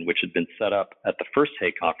Arbitration, which had been set up at the first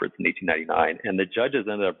Hague Conference in 1899. And the judges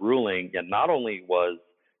ended up ruling, and not only was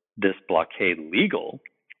this blockade legal,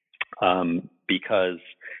 because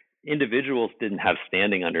individuals didn't have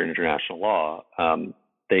standing under international law,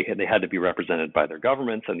 they had to be represented by their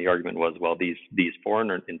governments. And the argument was, well, these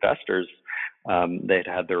foreign investors, they'd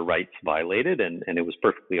had their rights violated, and it was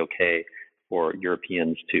perfectly okay for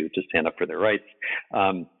Europeans to stand up for their rights.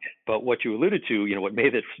 But what you alluded to, what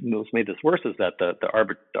made this worse is that the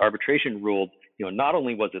arbitration ruled, not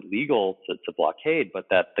only was it legal to blockade, but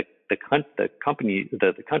that the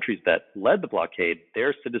countries that led the blockade,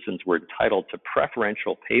 their citizens were entitled to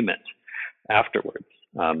preferential payment afterwards,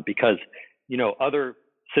 because other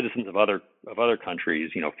citizens of other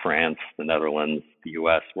countries, France, the Netherlands, the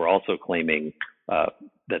U.S., were also claiming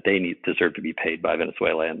that they deserve to be paid by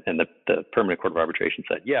Venezuela, and the Permanent Court of Arbitration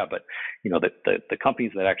said, yeah, but the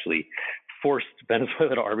companies that actually forced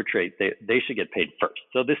Venezuela to arbitrate, they should get paid first.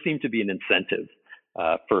 So this seemed to be an incentive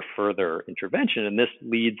for further intervention, and this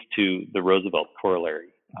leads to the Roosevelt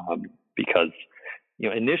corollary, because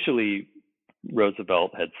initially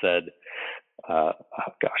Roosevelt had said,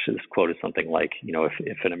 this quote is something like,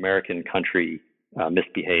 if an American country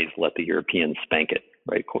misbehaves, let the Europeans spank it,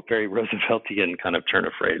 right? Very Rooseveltian kind of turn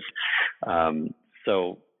of phrase.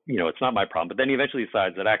 So it's not my problem. But then he eventually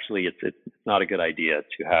decides that actually it's not a good idea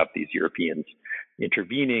to have these Europeans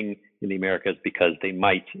intervening in the Americas because they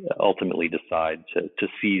might ultimately decide to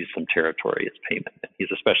seize some territory as payment. And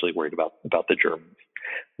he's especially worried about the Germans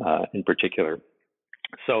in particular.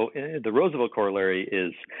 So the Roosevelt corollary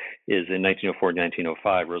is in 1904 and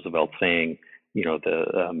 1905, Roosevelt saying,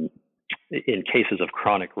 in cases of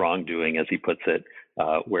chronic wrongdoing, as he puts it,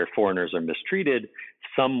 where foreigners are mistreated,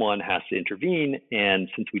 someone has to intervene. And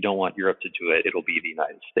since we don't want Europe to do it, it'll be the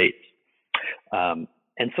United States.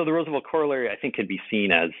 And so the Roosevelt corollary, I think, can be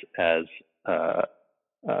seen as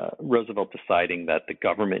Roosevelt deciding that the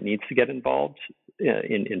government needs to get involved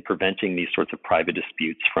in preventing these sorts of private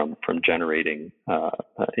disputes from generating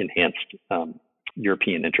enhanced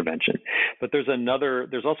European intervention. But there's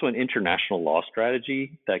also an international law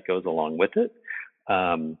strategy that goes along with it,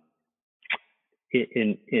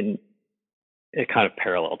 in a kind of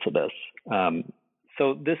parallel to this.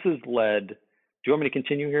 So this has led. Do you want me to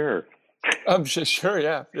continue here? Or? Sure,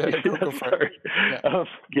 yeah. Go for it.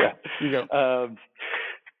 Yeah. You go.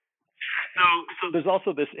 So there's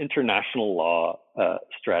also this international law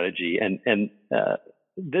strategy, and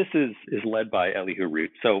this is led by Elihu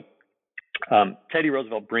Root. So Teddy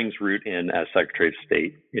Roosevelt brings Root in as Secretary of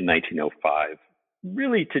State in 1905,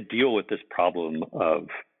 really to deal with this problem of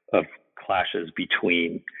clashes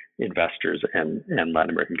between investors and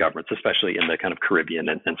Latin American governments, especially in the kind of Caribbean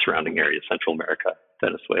and surrounding areas, Central America,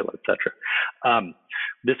 Venezuela, etc.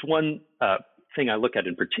 This one thing I look at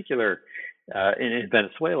in particular in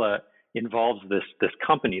Venezuela involves this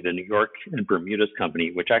company, the New York and Bermudas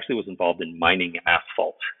Company, which actually was involved in mining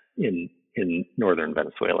asphalt in northern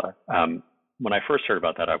Venezuela. When I first heard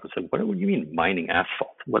about that, I was like, what do you mean mining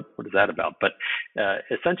asphalt? What is that about? But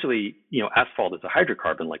essentially, asphalt is a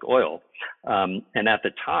hydrocarbon like oil. And at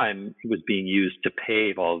the time, it was being used to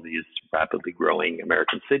pave all of these rapidly growing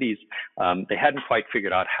American cities. They hadn't quite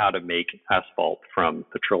figured out how to make asphalt from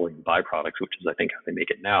petroleum byproducts, which is, I think, how they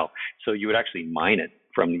make it now. So you would actually mine it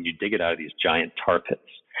you dig it out of these giant tar pits.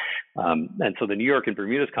 And so the New York and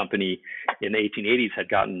Bermudas Company in the 1880s had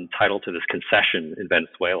gotten title to this concession in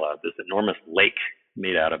Venezuela, this enormous lake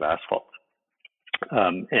made out of asphalt.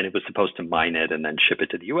 And it was supposed to mine it and then ship it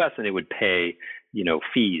to the U.S. and it would pay,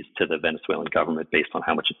 fees to the Venezuelan government based on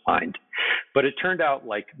how much it mined. But it turned out,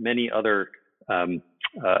 like many other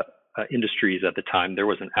industries at the time, there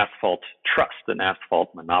was an asphalt trust, an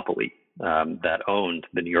asphalt monopoly that owned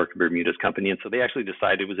the New York and Bermudas Company. And so they actually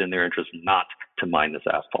decided it was in their interest not to mine this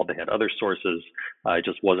asphalt. They had other sources. It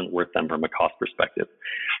just wasn't worth them from a cost perspective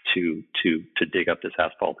to dig up this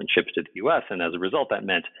asphalt and ship it to the U.S. And as a result, that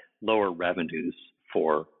meant lower revenues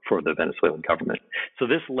for the Venezuelan government. So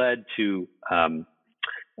this led to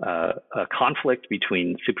a conflict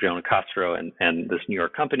between Cipriano Castro and this New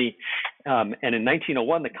York company. And in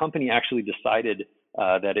 1901, the company actually decided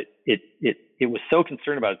that it was so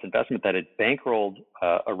concerned about its investment that it bankrolled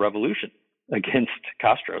a revolution against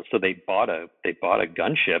Castro. So they bought a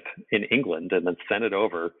gunship in England and then sent it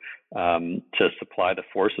over to supply the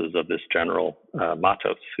forces of this general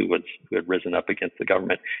Matos, who had risen up against the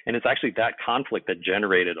government. And it's actually that conflict that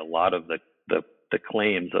generated a lot of the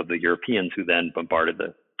claims of the Europeans, who then bombarded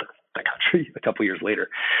the country a couple years later.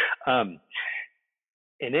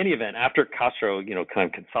 In any event, after Castro, kind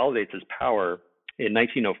of consolidates his power, in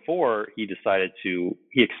 1904, he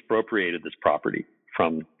expropriated this property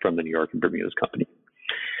from the New York and Bermudas Company.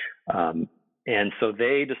 And so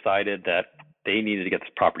they decided that they needed to get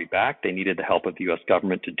this property back. They needed the help of the U.S.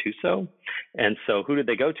 government to do so. And so who did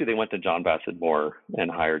they go to? They went to John Bassett Moore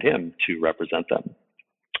and hired him to represent them.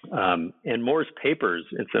 And Moore's papers,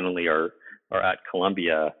 incidentally, are at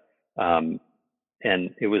Columbia.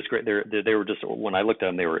 And it was great. They were just, when I looked at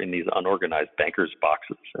them, they were in these unorganized bankers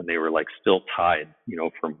boxes, and they were like still tied,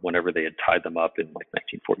 from whenever they had tied them up in like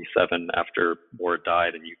 1947 after Moore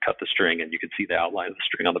died, and you cut the string and you could see the outline of the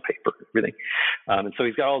string on the paper and everything. And so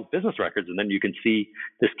he's got all his business records, and then you can see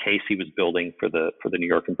this case he was building for the New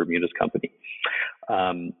York and Bermudas Company.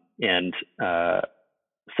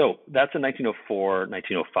 So that's in 1904,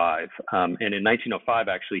 1905. And in 1905,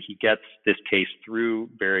 actually, he gets this case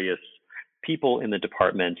through various people in the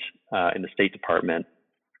department, in the State Department,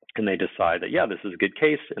 and they decide that, yeah, this is a good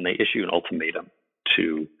case, and they issue an ultimatum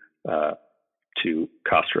to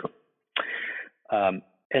Castro.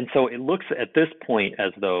 And so it looks at this point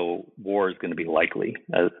as though war is going to be likely,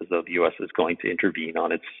 as though the U.S. is going to intervene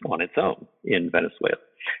on its own in Venezuela.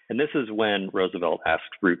 And this is when Roosevelt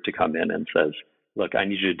asks Root to come in and says, look, I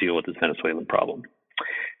need you to deal with this Venezuelan problem.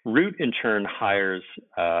 Root, in turn, hires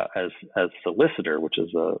as solicitor, which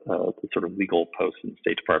is a sort of legal post in the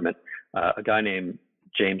State Department, a guy named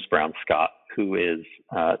James Brown Scott, who is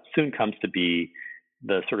soon comes to be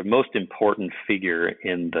the sort of most important figure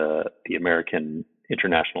in the American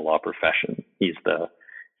international law profession. He's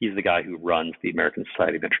the guy who runs the American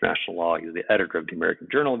Society of International Law. He's the editor of the American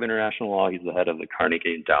Journal of International Law. He's the head of the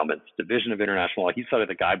Carnegie Endowment's Division of International Law. He's sort of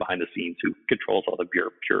the guy behind the scenes who controls all the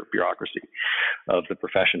bureaucracy of the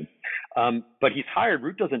profession. But he's hired.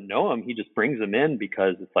 Root doesn't know him. He just brings him in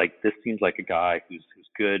because it's like, this seems like a guy who's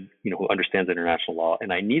good, who understands international law,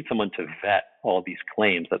 and I need someone to vet all these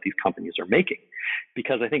claims that these companies are making.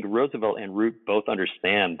 Because I think Roosevelt and Root both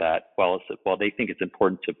understand that while they think it's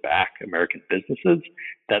important to back American businesses,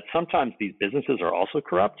 that sometimes these businesses are also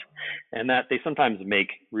corrupt, and that they sometimes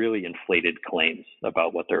make really inflated claims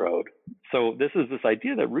about what they're owed. So this is this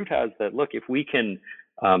idea that Root has that, look, if we can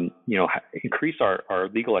increase our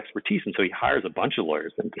legal expertise, and so he hires a bunch of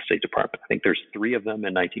lawyers in the State Department. I think there's 3 of them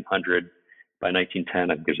in 1900. By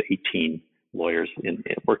 1910, I think there's 18 lawyers in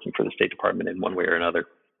working for the State Department in one way or another.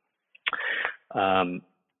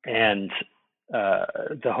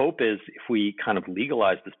 The hope is, if we kind of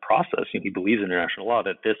legalize this process, he believes in international law,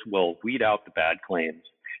 that this will weed out the bad claims,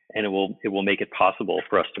 and it will make it possible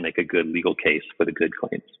for us to make a good legal case for the good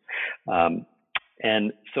claims.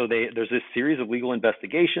 And so there's this series of legal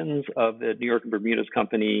investigations of the New York and Bermuda's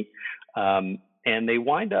company, and they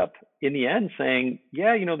wind up in the end saying,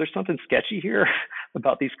 yeah, there's something sketchy here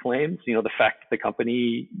about these claims. The fact that the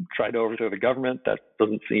company tried to overthrow the government, that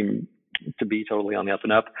doesn't seem to be totally on the up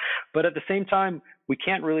and up. But at the same time, we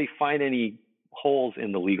can't really find any holes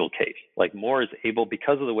in the legal case. Like, Moore is able,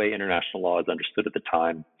 because of the way international law is understood at the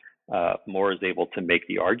time, Moore is able to make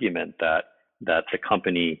the argument that the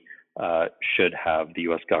company should have the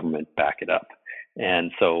U.S. government back it up.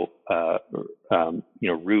 And so,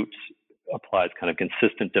 Root applies kind of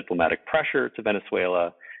consistent diplomatic pressure to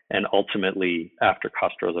Venezuela. And ultimately, after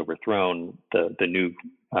Castro is overthrown, the new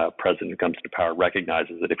president who comes to power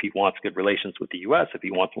recognizes that if he wants good relations with the U.S., if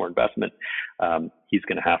he wants more investment, he's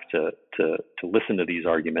going to have to listen to these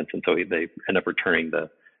arguments. And so they end up returning the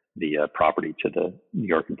property to the New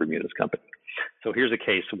York and Bermuda's company. So here's a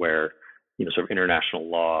case where sort of international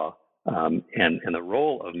law and the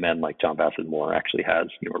role of men like John Bassett Moore actually has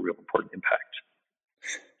a real important impact.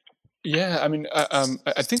 Yeah, I mean,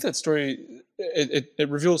 I think that story it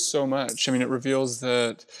reveals so much. I mean, it reveals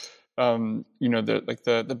that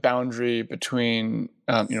the boundary between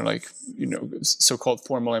so-called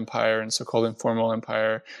formal empire and so-called informal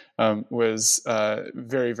empire was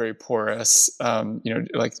very, very porous.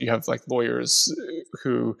 Like you have like lawyers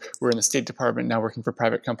who were in the State Department now working for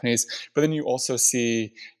private companies, but then you also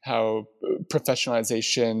see how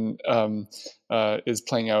professionalization is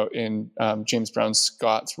playing out in James Brown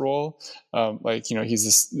Scott's role. He's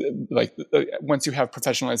this, once you have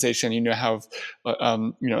professionalization, you have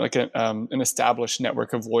an established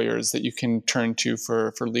network of lawyers that you can turn to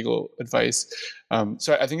for legal advice.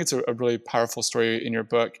 So I think it's a really powerful story in your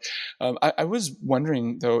book. I was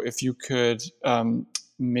wondering, though, if you could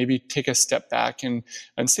maybe take a step back and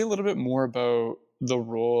say a little bit more about the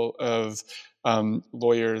role of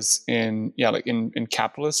lawyers in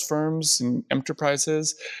capitalist firms and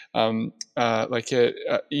enterprises. It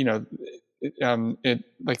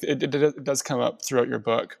does come up throughout your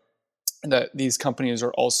book that these companies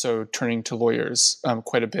are also turning to lawyers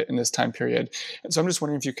quite a bit in this time period. And so I'm just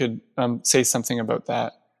wondering if you could say something about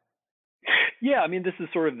that. Yeah, I mean, this is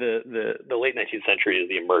sort of the late 19th century is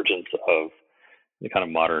the emergence of the kind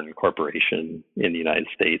of modern corporation in the United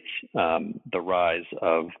States, the rise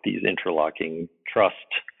of these interlocking trust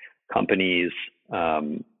companies,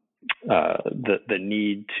 the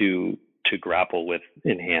need to grapple with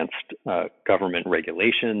enhanced government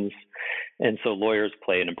regulations. And so lawyers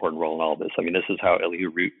play an important role in all of this. I mean, this is how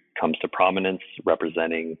Elihu Root comes to prominence,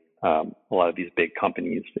 representing a lot of these big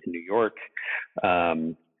companies in New York.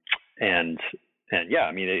 And yeah,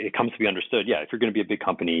 I mean, it comes to be understood. Yeah, if you're going to be a big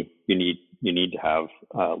company, you need to have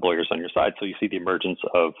lawyers on your side. So you see the emergence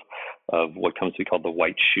of what comes to be called the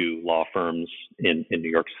white shoe law firms in New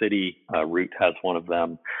York City. Root has one of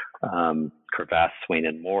them. Cravath, Swaine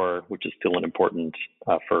and Moore, which is still an important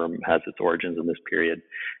firm, has its origins in this period.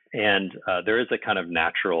 And there is a kind of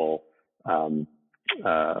natural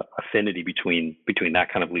affinity between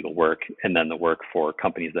that kind of legal work and then the work for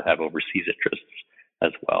companies that have overseas interests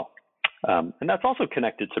as well. And that's also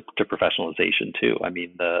connected to professionalization too. I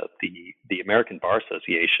mean, the American Bar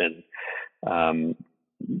Association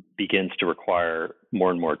begins to require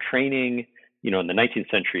more and more training. In the 19th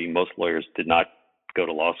century, most lawyers did not go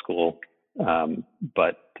to law school,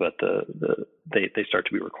 but they start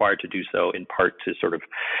to be required to do so, in part to sort of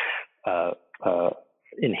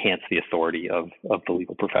enhance the authority of the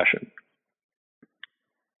legal profession.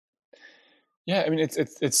 Yeah, I mean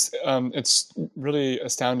it's really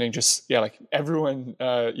astounding. Just like everyone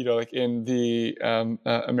like in the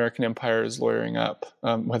American empire is lawyering up,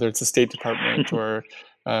 whether it's the State Department or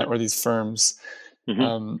these firms,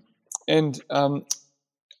 Mm-hmm. and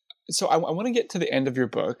so I want to get to the end of your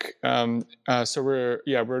book. So we're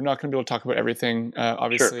not going to be able to talk about everything.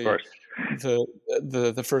 Obviously, Sure, of course.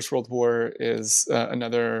 the First World War is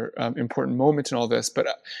another important moment in all this. But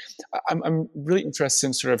I'm really interested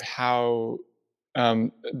in sort of how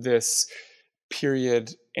this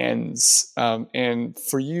period ends. And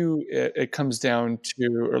for you, it comes down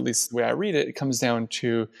to, or at least the way I read it, it comes down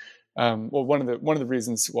to one of the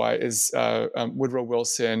reasons why is Woodrow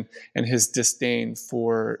Wilson and his disdain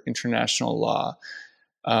for international law,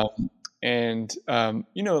 and as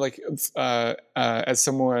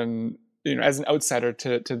someone as an outsider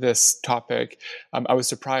to this topic, I was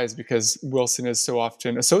surprised because Wilson is so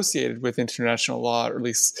often associated with international law, or at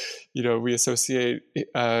least we associate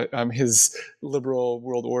his liberal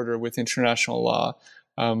world order with international law.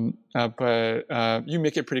 But you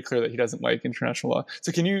make it pretty clear that he doesn't like international law.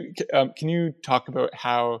 So can you talk about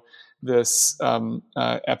how this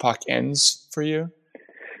epoch ends for you?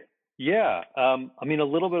 Yeah, I mean, a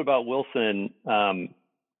little bit about Wilson. So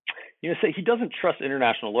he doesn't trust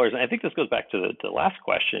international lawyers, and I think this goes back to the last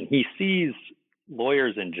question. He sees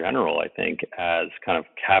lawyers in general, I think, as kind of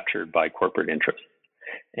captured by corporate interests,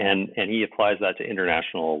 and he applies that to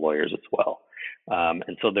international lawyers as well.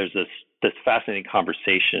 And so there's this fascinating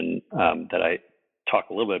conversation that I talk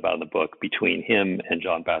a little bit about in the book between him and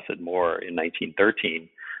John Bassett Moore in 1913.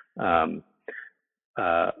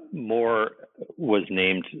 Moore was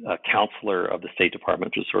named counselor of the State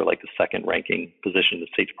Department, which was sort of like the second ranking position in the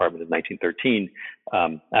State Department in 1913,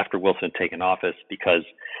 after Wilson had taken office, because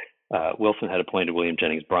Wilson had appointed William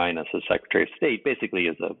Jennings Bryan as his Secretary of State, basically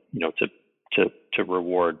as to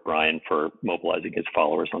reward Bryan for mobilizing his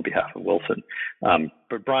followers on behalf of Wilson.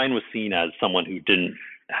 But Bryan was seen as someone who didn't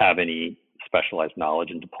have any specialized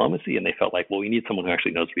knowledge in diplomacy, and they felt like, well, we need someone who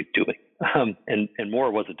actually knows what he's doing. And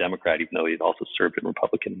Moore was a Democrat, even though he'd also served in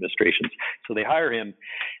Republican administrations. So they hire him,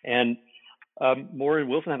 and Moore and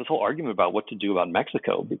Wilson had this whole argument about what to do about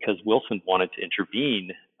Mexico, because Wilson wanted to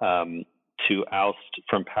intervene to oust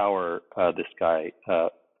from power this guy,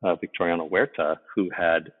 Victoriano Huerta, who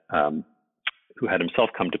had himself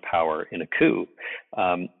come to power in a coup.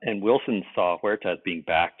 And Wilson saw Huerta as being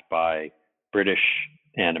backed by British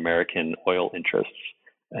and American oil interests,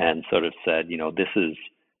 and sort of said,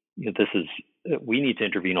 we need to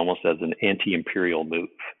intervene almost as an anti-imperial move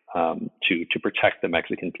to protect the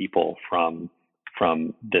Mexican people from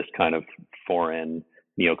this kind of foreign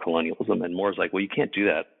neocolonialism. And Moore's like, well, you can't do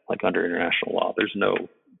that like under international law.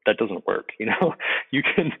 That doesn't work. You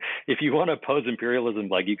can, if you want to oppose imperialism,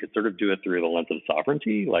 like you could sort of do it through the lens of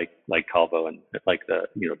sovereignty, like Calvo and like the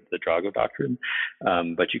Drago doctrine.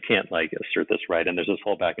 But you can't like assert this right. And there's this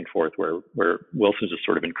whole back and forth where Wilson's just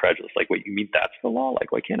sort of incredulous, like, wait, you mean that's the law?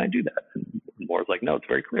 Like, why can't I do that? And Moore's like, no, it's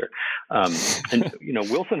very clear. And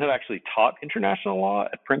Wilson had actually taught international law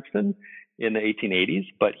at Princeton in the 1880s,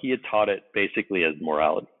 but he had taught it basically as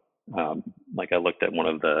morality. Like I looked at one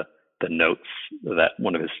of the notes that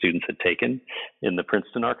one of his students had taken in the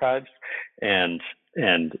Princeton archives, and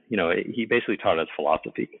he basically taught it as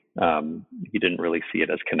philosophy. He didn't really see it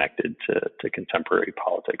as connected to contemporary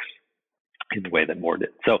politics in the way that Moore did.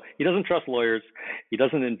 So he doesn't trust lawyers. He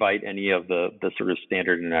doesn't invite any of the sort of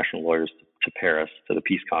standard international lawyers to Paris, to the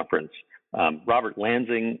peace conference. Robert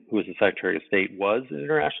Lansing, who was the Secretary of State, was an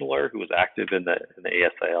international lawyer who was active in the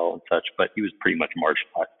ASIL and such, but he was pretty much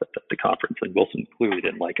marginalized at the conference, and Wilson clearly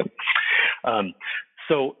didn't like him.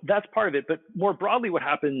 So that's part of it. But more broadly, what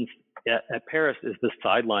happens at Paris is the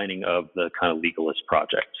sidelining of the kind of legalist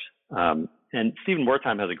project. And Stephen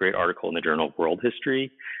Wertheim has a great article in the Journal of World History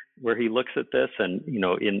where he looks at this. And,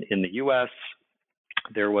 in the U.S.,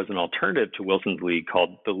 there was an alternative to Wilson's League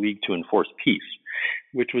called the League to Enforce Peace,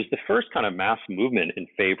 which was the first kind of mass movement in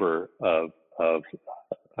favor of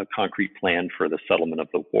a concrete plan for the settlement of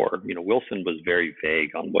the war. Wilson was very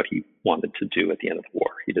vague on what he wanted to do at the end of the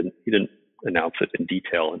war. He didn't announce it in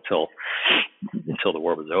detail until the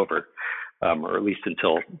war was over, or at least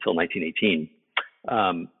until 1918.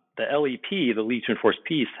 The LEP, the League to Enforce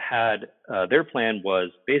Peace, had their plan was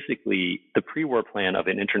basically the pre-war plan of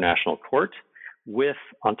an international court, with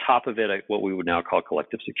on top of it what we would now call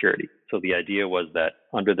collective security. So the idea was that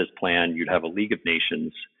under this plan, you'd have a League of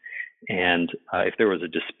Nations, and if there was a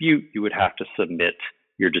dispute, you would have to submit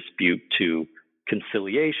your dispute to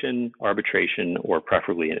conciliation, arbitration, or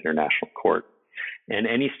preferably an international court. And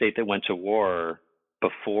any state that went to war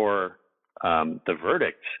before the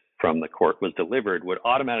verdict from the court was delivered would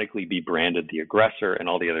automatically be branded the aggressor, and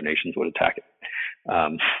all the other nations would attack it.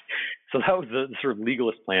 So that was the sort of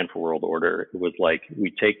legalist plan for world order. It was like,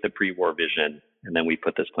 we take the pre-war vision and then we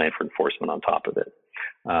put this plan for enforcement on top of it.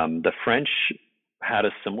 The French had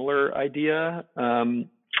a similar idea, and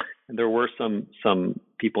there were some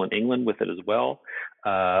people in England with it as well.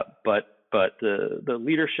 But the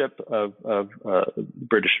leadership of the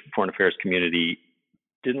British foreign affairs community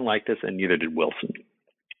didn't like this, and neither did Wilson.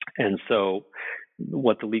 And so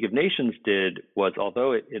what the League of Nations did was,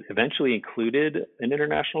 although it eventually included an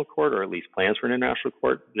international court, or at least plans for an international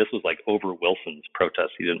court, this was like over Wilson's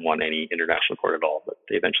protest. He didn't want any international court at all, but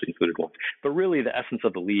they eventually included one. But really, the essence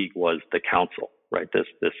of the League was the council, right?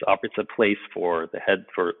 It's a place for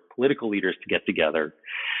for political leaders to get together,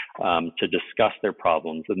 to discuss their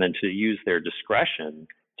problems, and then to use their discretion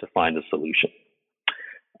to find a solution.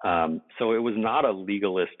 So it was not a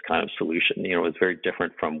legalist kind of solution. It was very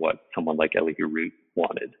different from what someone like Elihu Root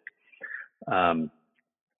wanted.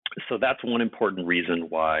 So that's one important reason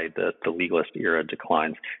why the legalist era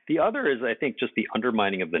declines. The other is, I think, just the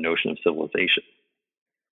undermining of the notion of civilization.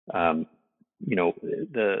 The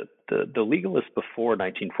legalists before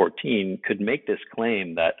 1914 could make this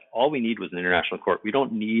claim that all we need was an international court. We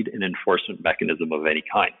don't need an enforcement mechanism of any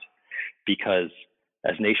kind, because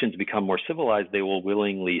as nations become more civilized, they will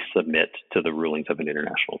willingly submit to the rulings of an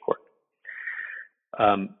international court.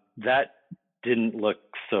 That didn't look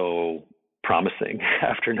so promising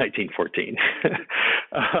after 1914.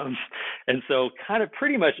 And so kind of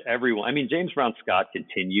pretty much everyone, James Brown Scott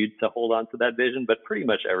continued to hold on to that vision, but pretty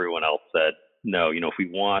much everyone else said, no, if we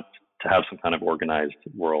want to have some kind of organized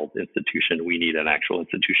world institution, we need an actual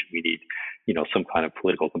institution. We need, some kind of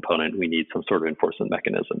political component. We need some sort of enforcement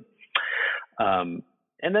mechanism.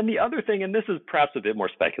 And then the other thing, and this is perhaps a bit more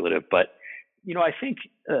speculative, but I think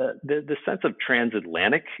the sense of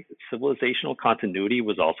transatlantic civilizational continuity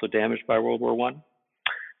was also damaged by World War I.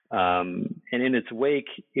 And in its wake,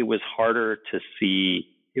 it was harder to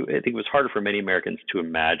see. I think it was harder for many Americans to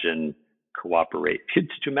imagine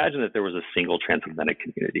to imagine that there was a single transatlantic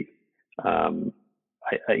community.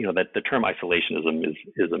 That the term isolationism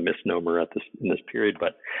is a misnomer in this period,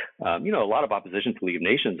 but a lot of opposition to the League of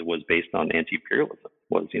Nations was based on anti-imperialism.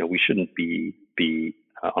 We shouldn't be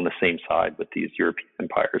on the same side with these European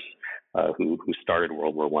empires who started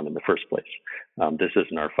World War I in the first place. This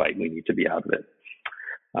isn't our fight. We need to be out of it.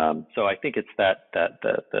 So I think it's that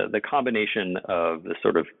the combination of the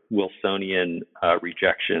sort of Wilsonian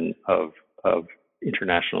rejection of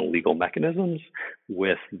international legal mechanisms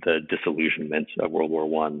with the disillusionment of World War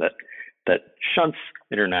I that shunts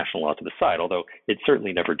international law to the side, although it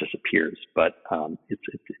certainly never disappears, but it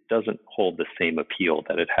doesn't hold the same appeal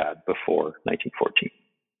that it had before 1914.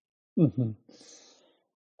 Mm-hmm.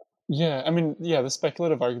 Yeah, the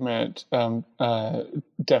speculative argument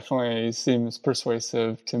definitely seems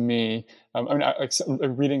persuasive to me.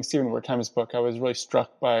 Reading Stephen Wertheim's book, I was really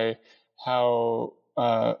struck by how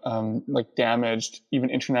damaged even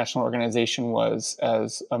international organization was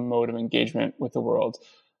as a mode of engagement with the world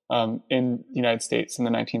in the United States in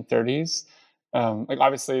the 1930s.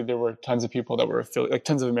 Obviously, there were tons of people that were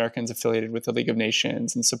tons of Americans affiliated with the League of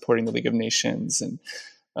Nations and supporting the League of Nations and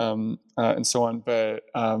so on. But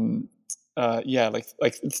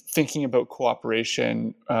thinking about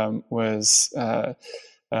cooperation was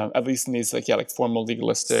at least in these formal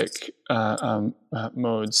legalistic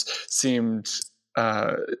modes seemed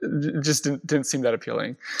just didn't seem that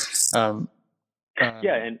appealing. And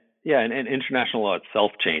international law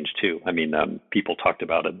itself changed too. People talked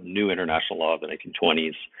about a new international law of the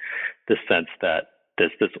 1920s, the sense that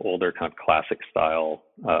this older kind of classic style,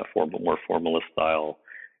 more formalist style,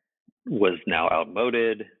 was now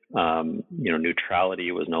outmoded.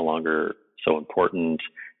 Neutrality was no longer so important.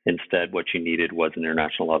 Instead, what you needed was an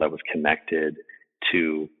international law that was connected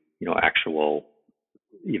to, actual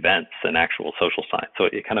events and actual social science. So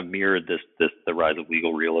it kind of mirrored the rise of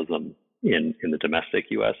legal realism in the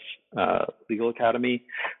domestic U.S. Legal Academy.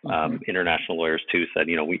 International lawyers too said,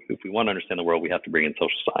 if we want to understand the world, we have to bring in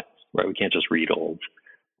social science, right? We can't just read old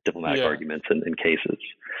diplomatic arguments and cases.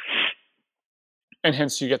 And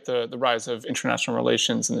hence you get the rise of international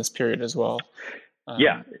relations in this period as well.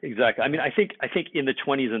 Yeah, exactly. I think in the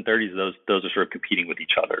 20s and 30s, those are sort of competing with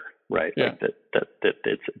each other, right? Yeah. That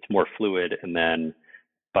it's more fluid, and then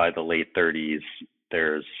by the late 30s,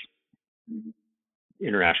 there's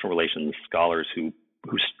international relations scholars who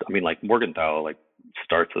Morgenthau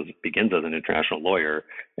begins as an international lawyer,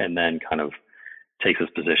 and then kind of takes this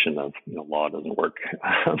position of law doesn't work.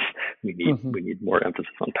 We need more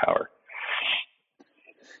emphasis on power.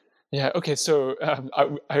 Yeah. Okay. So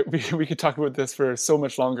we could talk about this for so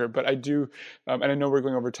much longer, but I do, and I know we're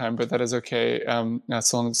going over time, but that is okay.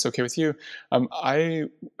 As long as it's okay with you. I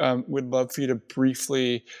would love for you to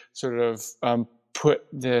briefly sort of put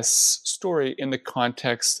this story in the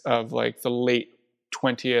context of like the late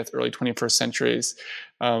 20th, early 21st centuries,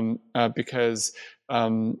 because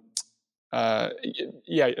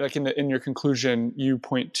yeah, like in your conclusion, you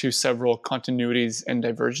point to several continuities and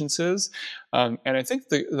divergences, and I think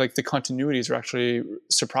the continuities are actually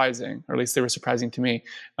surprising, or at least they were surprising to me.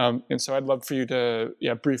 And so I'd love for you to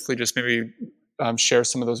briefly just maybe share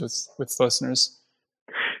some of those with listeners.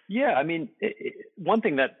 Yeah, I mean, one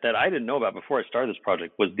thing that I didn't know about before I started this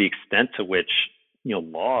project was the extent to which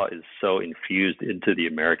law is so infused into the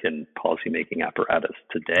American policymaking apparatus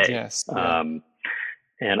today. Yes. Yeah.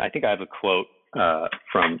 And I think I have a quote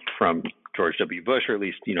from George W. Bush, or at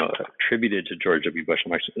least attributed to George W. Bush.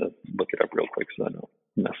 I'm actually going to look it up real quick so I don't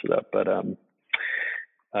mess it up. But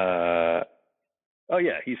oh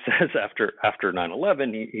yeah, he says after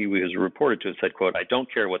 9/11, he was reported to have said, "quote I don't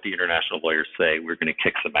care what the international lawyers say. We're going to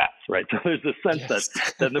kick some ass." Right. So there's this sense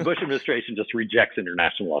that the Bush administration just rejects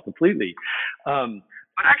international law completely. But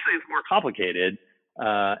actually, it's more complicated.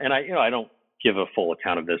 And I don't give a full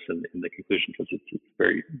account of this in the conclusion because it's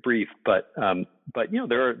very brief, but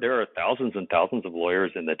there are thousands and thousands of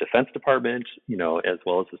lawyers in the Defense Department, as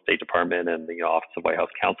well as the State Department and the Office of White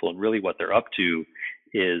House Counsel, and really what they're up to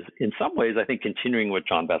is, in some ways, I think, continuing what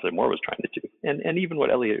John Bassett Moore was trying to do, and even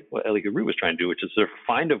what Elihu Root was trying to do, which is sort of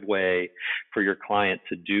find a way for your client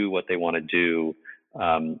to do what they want to do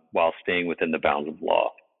while staying within the bounds of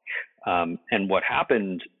law. And what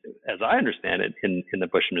happened, as I understand it, in the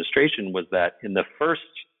Bush administration was that in the first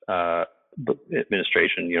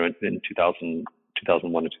administration, in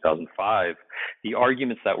 2001 to 2005, the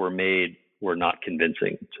arguments that were made were not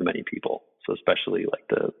convincing to many people. So especially like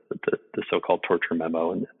the so-called torture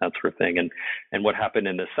memo and that sort of thing. And what happened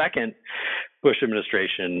in the second Bush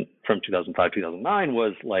administration from 2005, 2009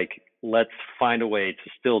 was like, let's find a way to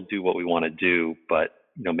still do what we want to do, but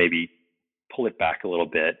maybe pull it back a little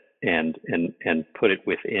bit and put it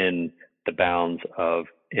within the bounds of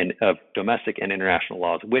domestic and international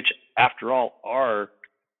laws, which after all are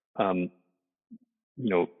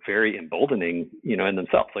very emboldening, in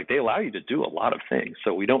themselves. Like they allow you to do a lot of things.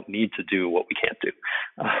 So we don't need to do what we can't do.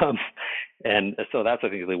 And so that's, I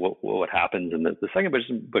think, what happens in the second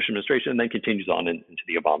Bush administration, and then continues on into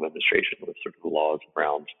the Obama administration with sort of the laws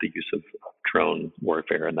around the use of drone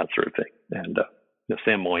warfare and that sort of thing. And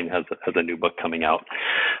Sam Moyn has a new book coming out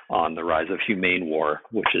on the rise of humane war,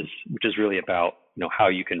 which is really about how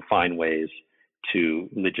you can find ways to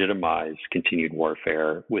legitimize continued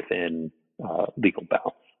warfare within legal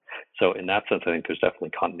bounds. So in that sense, I think there's definitely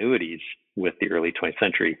continuities with the early 20th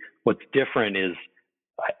century. What's different is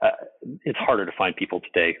it's harder to find people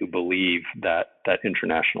today who believe that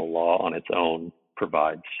international law on its own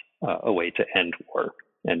provides a way to end war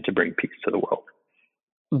and to bring peace to the world.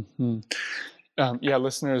 Mm-hmm.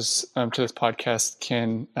 Listeners to this podcast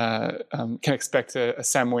can expect a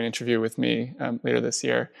Sam Moyn interview with me later this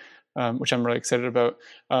year, which I'm really excited about.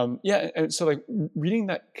 And so like reading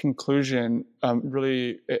that conclusion,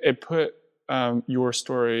 really it put your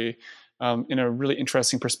story in a really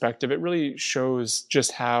interesting perspective. It really shows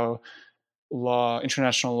just how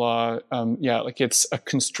international law, it's a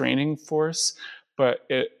constraining force, but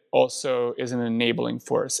it also is an enabling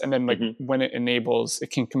force. And then when it enables,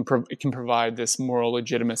 it can provide this moral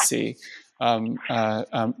legitimacy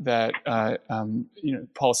that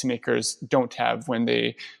policymakers don't have when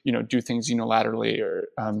they do things unilaterally or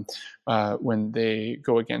when they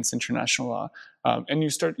go against international law. And you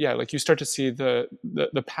start to see the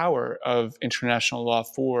power of international law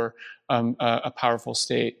for a powerful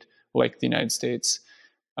state like the United States.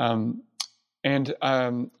 Again,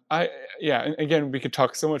 we could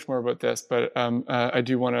talk so much more about this, but I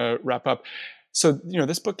do want to wrap up. So,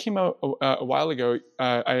 this book came out a while ago.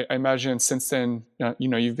 I imagine since then,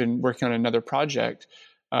 you've been working on another project.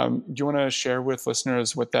 Do you want to share with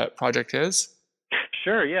listeners what that project is?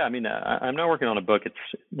 Sure. Yeah. I mean, I'm not working on a book. It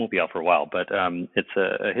won't be out for a while, but it's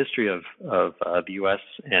a history of the U.S.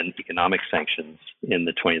 and economic sanctions in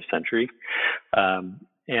the 20th century.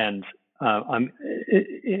 In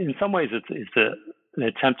some ways, it's an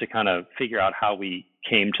attempt to kind of figure out how we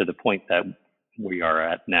came to the point that we are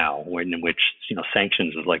at now, in which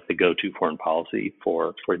sanctions is like the go-to foreign policy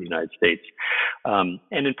for the United States, and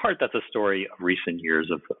in part that's a story of recent years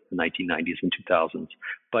of the 1990s and 2000s,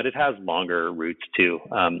 but it has longer roots too.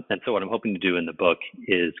 And so what I'm hoping to do in the book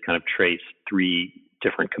is kind of trace three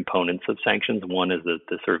different components of sanctions. One is the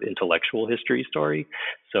sort of intellectual history story.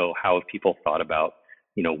 So how have people thought about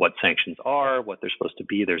what sanctions are, what they're supposed to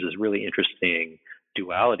be. There's this really interesting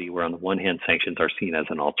duality where on the one hand, sanctions are seen as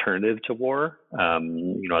an alternative to war,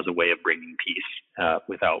 as a way of bringing peace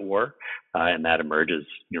without war. And that emerges,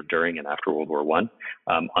 during and after World War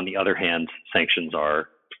I. On the other hand, sanctions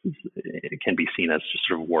can be seen as just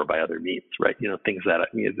sort of war by other means, right? Things that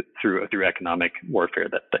through economic warfare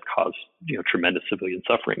that cause tremendous civilian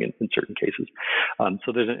suffering in certain cases.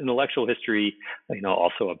 So there's an intellectual history,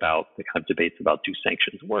 also about the kind of debates about do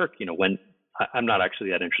sanctions work? When I'm not actually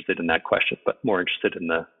that interested in that question, but more interested in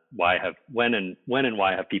the when and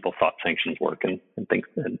why have people thought sanctions work and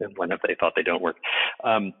when have they thought they don't work?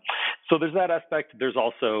 So there's that aspect. There's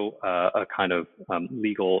also a kind of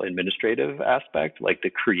legal administrative aspect, like the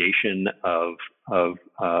creation of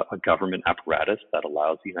a government apparatus that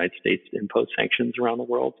allows the United States to impose sanctions around the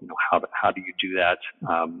world. How do you do that?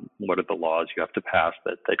 What are the laws you have to pass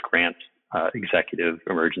that grant executive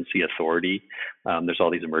emergency authority? There's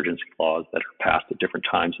all these emergency laws that are passed at different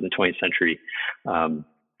times in the 20th century.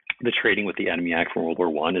 The Trading with the Enemy Act from World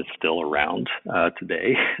War I is still around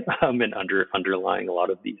today and underlying a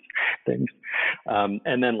lot of these things.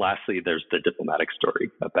 And then lastly, there's the diplomatic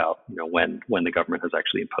story about when the government has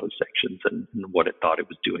actually imposed sanctions and what it thought it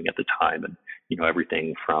was doing at the time, and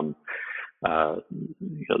everything from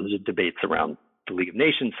there's debates around the League of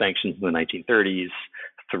Nations sanctions in the 1930s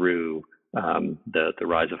through the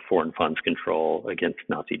rise of foreign funds control against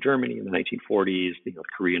Nazi Germany in the 1940s, the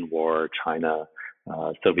Korean War, China,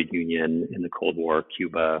 Soviet Union in the Cold War,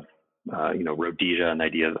 Cuba, Rhodesia, and the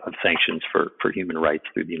idea of sanctions for human rights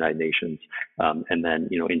through the United Nations, and then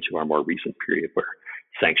into our more recent period where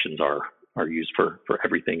sanctions are used for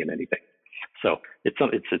everything and anything. So it's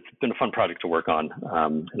been a fun project to work on,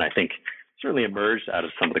 and I think certainly emerged out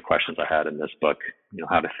of some of the questions I had in this book.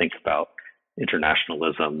 How to think about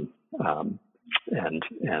internationalism and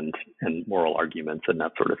moral arguments and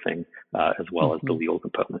that sort of thing, as well as the legal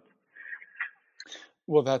component.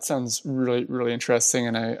 Well, that sounds really, really interesting,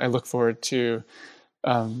 and I look forward to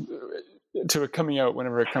it coming out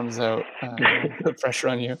whenever it comes out. Put pressure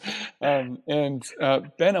on you. Ben,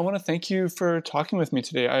 I want to thank you for talking with me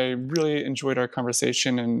today. I really enjoyed our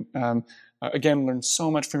conversation, and again, learned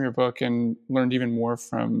so much from your book, and learned even more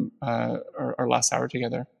from our last hour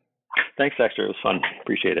together. Thanks, Dexter. It was fun.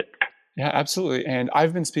 Appreciate it. Yeah, absolutely. And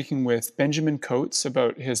I've been speaking with Benjamin Coates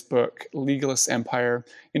about his book, Legalist Empire,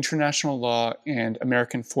 International Law and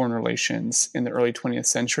American Foreign Relations in the Early 20th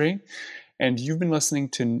Century. And you've been listening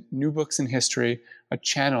to New Books in History, a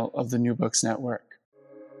channel of the New Books Network.